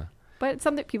 Uh-huh. But it's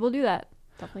something people do that.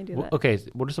 Definitely do that. Okay,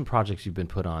 what are some projects you've been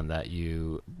put on that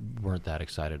you weren't that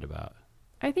excited about?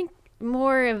 I think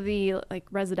more of the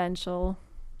residential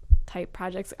type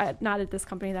projects, not at this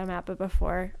company that I'm at, but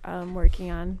before,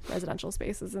 working on residential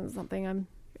spaces and something I'm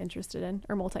interested in,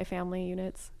 or multifamily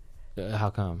units. How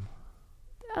come?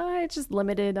 It's just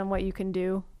limited on what you can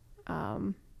do.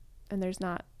 And there's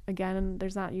not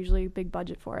usually a big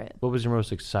budget for it. What was your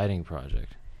most exciting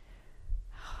project?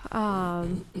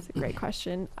 It's a great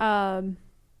question. I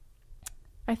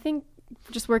think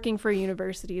just working for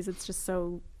universities, it's just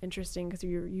so interesting because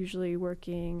you're usually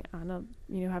working on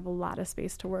have a lot of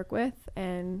space to work with,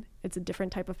 and it's a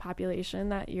different type of population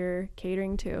that you're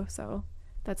catering to. So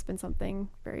that's been something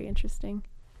very interesting.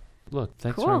 Look,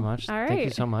 thanks Cool. very much. All right. Thank you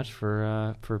so much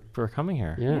for coming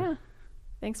here. Yeah.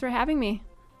 Thanks for having me.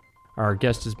 Our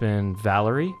guest has been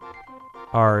Valerie.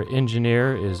 Our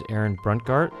engineer is Aaron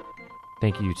Bruntgart.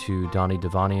 Thank you to Donnie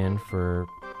Devonian for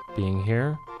being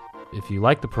here. If you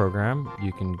like the program,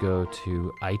 you can go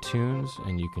to iTunes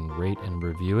and you can rate and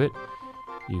review it.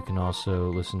 You can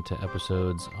also listen to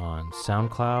episodes on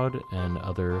SoundCloud and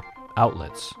other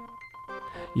outlets.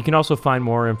 You can also find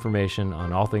more information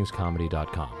on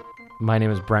allthingscomedy.com. My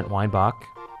name is Brent Weinbach.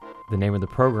 The name of the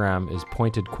program is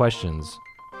Pointed Questions.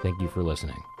 Thank you for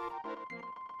listening.